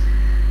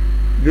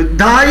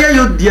യുദ്ധായ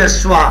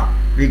യുദ്ധ്യസ്വ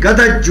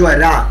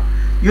വിഗതജ്വര.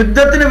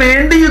 യുദ്ധത്തിന്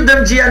വേണ്ടി യുദ്ധം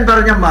ചെയ്യാൻ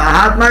പറഞ്ഞ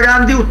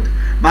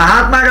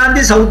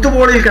മഹാത്മാഗാന്ധി സൗത്ത്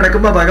പോളിൽ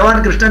കിടക്കുമ്പോൾ ഭഗവാൻ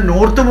കൃഷ്ണൻ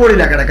നോർത്ത്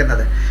പോളിലാണ്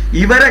കിടക്കുന്നത്.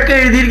 ഇവരൊക്കെ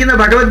എഴുതിയിരിക്കുന്ന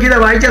ഭഗവത്ഗീത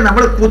വായിച്ചാൽ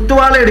നമ്മൾ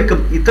കുത്തുവാള എടുക്കും.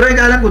 ഇത്രയും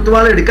കാലം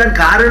കുത്തുവാള എടുക്കാൻ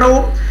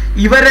കാരണവും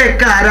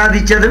ഇവരെയൊക്കെ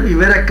ആരാധിച്ചതും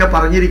ഇവരൊക്കെ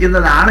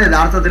പറഞ്ഞിരിക്കുന്നതാണ്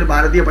യഥാർത്ഥത്തിൽ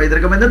ഭാരതീയ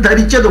പൈതൃകമെന്ന്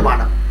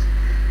ധരിച്ചതുമാണ്.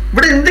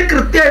 ഇവിടെ എന്ത്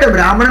കൃത്യമായിട്ട്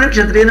ബ്രാഹ്മണനും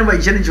ക്ഷത്രിയനും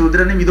വൈശ്യനും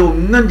ശൂദ്രനും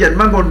ഇതൊന്നും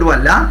ജന്മം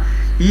കൊണ്ടുമല്ല,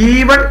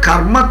 ഈവൻ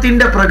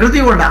കർമ്മത്തിന്റെ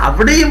പ്രകൃതി കൊണ്ട്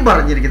അവിടെയും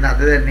പറഞ്ഞിരിക്കുന്നത്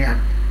അത്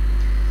തന്നെയാണ്.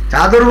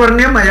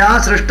 ചാതുർവർണ്ണ്യം മയാ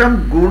സൃഷ്ടം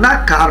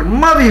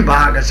ഗുണകർമ്മ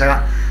വിഭാഗശ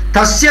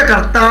തസ്യ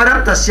കർത്താരം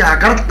തസ്യ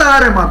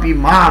അകർത്താരമപി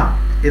മാം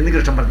എന്ന്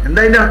കൃഷ്ണൻ പറഞ്ഞു.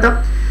 എന്താ അതിന്റെ അർത്ഥം?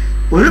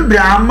 ഒരു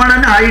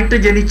ബ്രാഹ്മണനായിട്ട്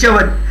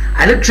ജനിച്ചവൻ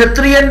അയാൾ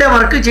ക്ഷത്രിയന്റെ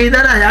വർക്ക്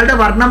ചെയ്താൽ അയാളുടെ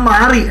വർണ്ണം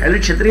മാറി, അയാൾ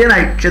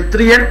ക്ഷത്രിയനായി.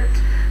 ക്ഷത്രിയൻ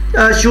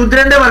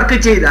ശൂദ്രന്റെ വർക്ക്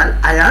ചെയ്താൽ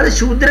അയാൾ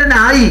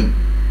ശൂദ്രനായി.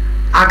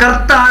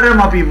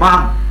 അകർത്താരമപി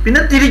മാം.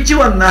 പിന്നെ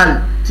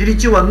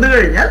തിരിച്ചു വന്നു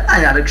കഴിഞ്ഞാൽ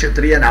അയാൾ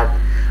ക്ഷത്രിയനാവും.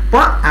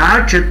 അപ്പൊ ആ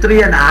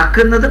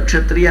ക്ഷത്രിയനാക്കുന്നതും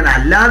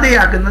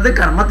ക്ഷത്രിയനല്ലാതെയാക്കുന്നത്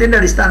കർമ്മത്തിന്റെ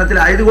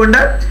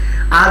അടിസ്ഥാനത്തിലായതുകൊണ്ട്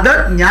അത്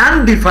ഞാൻ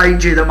ഡിഫൈൻ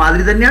ചെയ്ത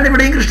മാതിരി തന്നെയാണ്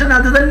ഇവിടെയും കൃഷ്ണൻ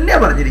അത് തന്നെ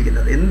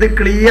പറഞ്ഞിരിക്കുന്നത്. എന്ത്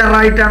ക്ലിയർ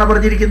ആയിട്ടാണ്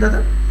പറഞ്ഞിരിക്കുന്നത്.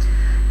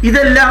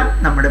 ഇതെല്ലാം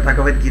നമ്മുടെ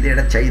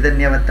ഭഗവത്ഗീതയുടെ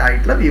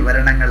ചൈതന്യവത്തായിട്ടുള്ള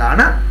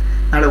വിവരണങ്ങളാണ്.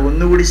 നാളെ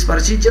ഒന്നുകൂടി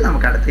സ്പർശിച്ച്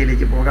നമുക്ക്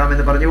അടുത്തയിലേക്ക്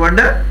പോകാമെന്ന്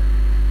പറഞ്ഞുകൊണ്ട്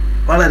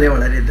വളരെ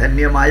വളരെ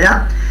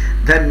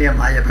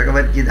ധന്യമായ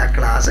ഭഗവത്ഗീത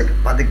ക്ലാസ്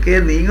പതുക്കെ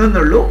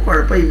നീങ്ങുന്നുള്ളൂ.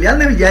 കുഴപ്പമില്ല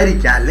എന്ന്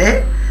വിചാരിക്കാം അല്ലേ?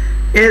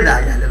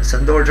 ഏതായാലും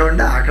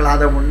സന്തോഷമുണ്ട്,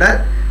 ആഹ്ലാദമുണ്ട്.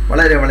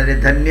 വളരെ വളരെ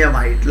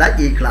ധന്യമായിട്ടുള്ള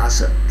ഈ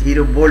ക്ലാസ്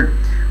തീരുമ്പോൾ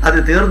അത്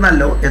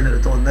തീർന്നല്ലോ എന്നൊരു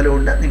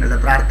തോന്നലുണ്ട്. നിങ്ങളുടെ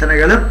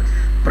പ്രാർത്ഥനകളും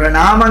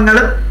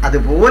പ്രണാമങ്ങളും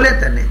അതുപോലെ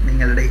തന്നെ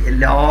നിങ്ങളുടെ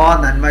എല്ലാ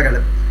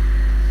നന്മകളും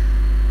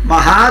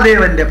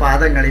മഹാദേവന്റെ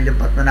പാദങ്ങളിലും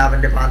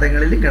പത്മനാഭന്റെ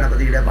പാദങ്ങളിലും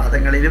ഗണപതിയുടെ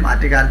പാദങ്ങളിലും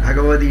ആറ്റുകാൽ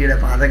ഭഗവതിയുടെ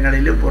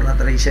പാദങ്ങളിലും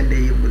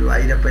പൂർണ്ണത്രൈശന്റെയും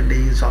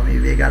ഗുരുവായൂരപ്പന്റെയും സ്വാമി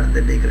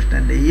വിവേകാനന്ദന്റെയും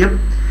കൃഷ്ണന്റെയും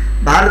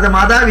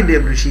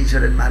ഭാരതമാതാവിൻ്റെയും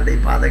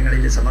ഋഷീശ്വരന്മാരുടെയും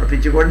പാദങ്ങളിൽ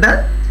സമർപ്പിച്ചുകൊണ്ട്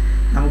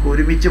നമുക്ക്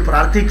ഒരുമിച്ച്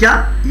പ്രാർത്ഥിക്കാം.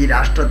 ഈ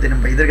രാഷ്ട്രത്തിനും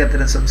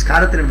പൈതൃകത്തിനും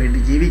സംസ്കാരത്തിനും വേണ്ടി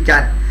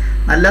ജീവിക്കാൻ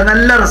നല്ല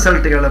നല്ല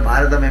റിസൾട്ടുകൾ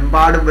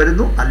ഭാരതമെമ്പാടും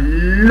വരുന്നു.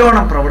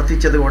 നല്ലോണം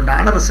പ്രവർത്തിച്ചത്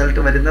കൊണ്ടാണ്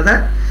റിസൾട്ട് വരുന്നത്.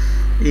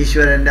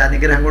 ഈശ്വരൻ്റെ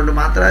അനുഗ്രഹം കൊണ്ട്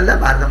മാത്രമല്ല,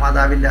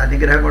 ഭാരതമാതാവിൻ്റെ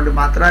അനുഗ്രഹം കൊണ്ട്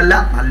മാത്രമല്ല,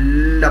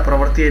 നല്ല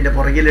പ്രവൃത്തി എൻ്റെ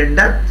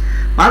പുറകിലുണ്ട്.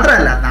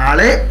 മാത്രമല്ല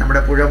നാളെ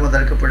നമ്മുടെ പുഴ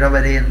മുതൽക്ക് പുഴ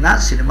വരെ എന്ന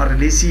സിനിമ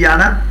റിലീസ്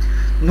ചെയ്യാണ്.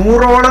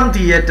 100ഓളം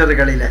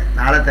തിയേറ്ററുകളിൽ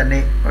നാളെ തന്നെ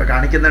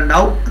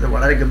കാണിക്കുന്നുണ്ടാവും. അത്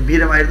വളരെ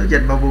ഗംഭീരമായിരുന്നു.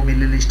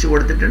 ജന്മഭൂമിയിൽ ലിസ്റ്റ്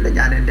കൊടുത്തിട്ടുണ്ട്.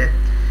 ഞാൻ എൻ്റെ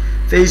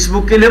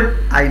ഫേസ്ബുക്കിലും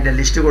അതിൻ്റെ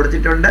ലിസ്റ്റ്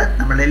കൊടുത്തിട്ടുണ്ട്.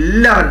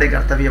 നമ്മളെല്ലാവരുടെയും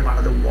കർത്തവ്യമാണ്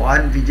അത്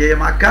വാൻ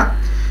വിജയമാക്കാം.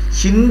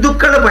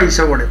 ഹിന്ദുക്കൾ പൈസ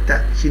കൊടുത്ത്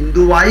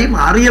ഹിന്ദുവായി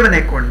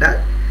മാറിയവനെ കൊണ്ട്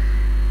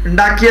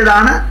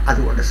ഉണ്ടാക്കിയതാണ്.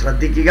 അതുകൊണ്ട്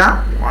ശ്രദ്ധിക്കുക.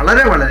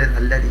 വളരെ വളരെ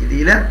നല്ല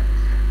രീതിയിൽ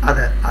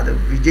അത്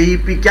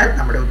വിജയിപ്പിക്കാൻ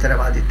നമ്മുടെ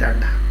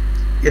ഉത്തരവാദിത്തമുണ്ട്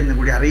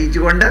എന്നുകൂടി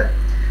അറിയിച്ചുകൊണ്ട്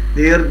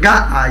ദീർഘ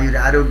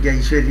ആയുരാരോഗ്യ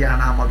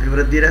ഐശ്വര്യാണാം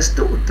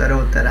അഭിവൃദ്ധിരസ്തു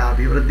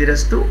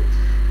ഉത്തരോത്തരാഭിവൃദ്ധിരസ്തു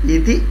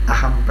ഇതി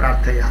അഹം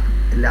പ്രാർത്ഥയാമി.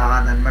 എല്ലാ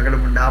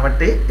നന്മകളും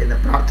ഉണ്ടാവട്ടെ എന്ന്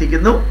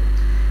പ്രാർത്ഥിക്കുന്നു.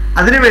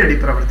 അതിനുവേണ്ടി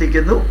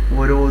പ്രവർത്തിക്കുന്നു.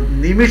 ഓരോ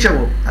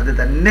നിമിഷവും അത്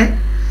തന്നെ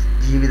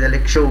ജീവിത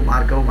ലക്ഷ്യവും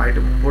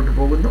മാർഗവുമായിട്ട് മുമ്പോട്ട്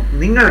പോകുന്നു.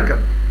 നിങ്ങൾക്ക്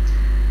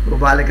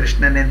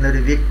ഗോപാലകൃഷ്ണൻ എന്നൊരു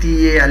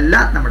വ്യക്തിയെ അല്ല,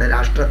 നമ്മുടെ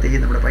രാഷ്ട്രത്തെയും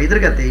നമ്മുടെ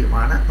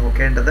പൈതൃകത്തെയുമാണ്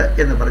നോക്കേണ്ടത്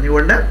എന്ന്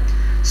പറഞ്ഞുകൊണ്ട്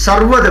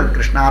സർവ്വതും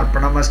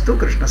കൃഷ്ണാർപ്പണമസ്തു,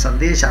 കൃഷ്ണ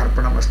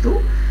സന്ദേശാർപ്പണമസ്തു.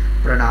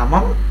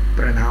 പ്രണാമം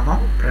പ്രണാമം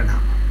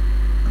പ്രണാമം.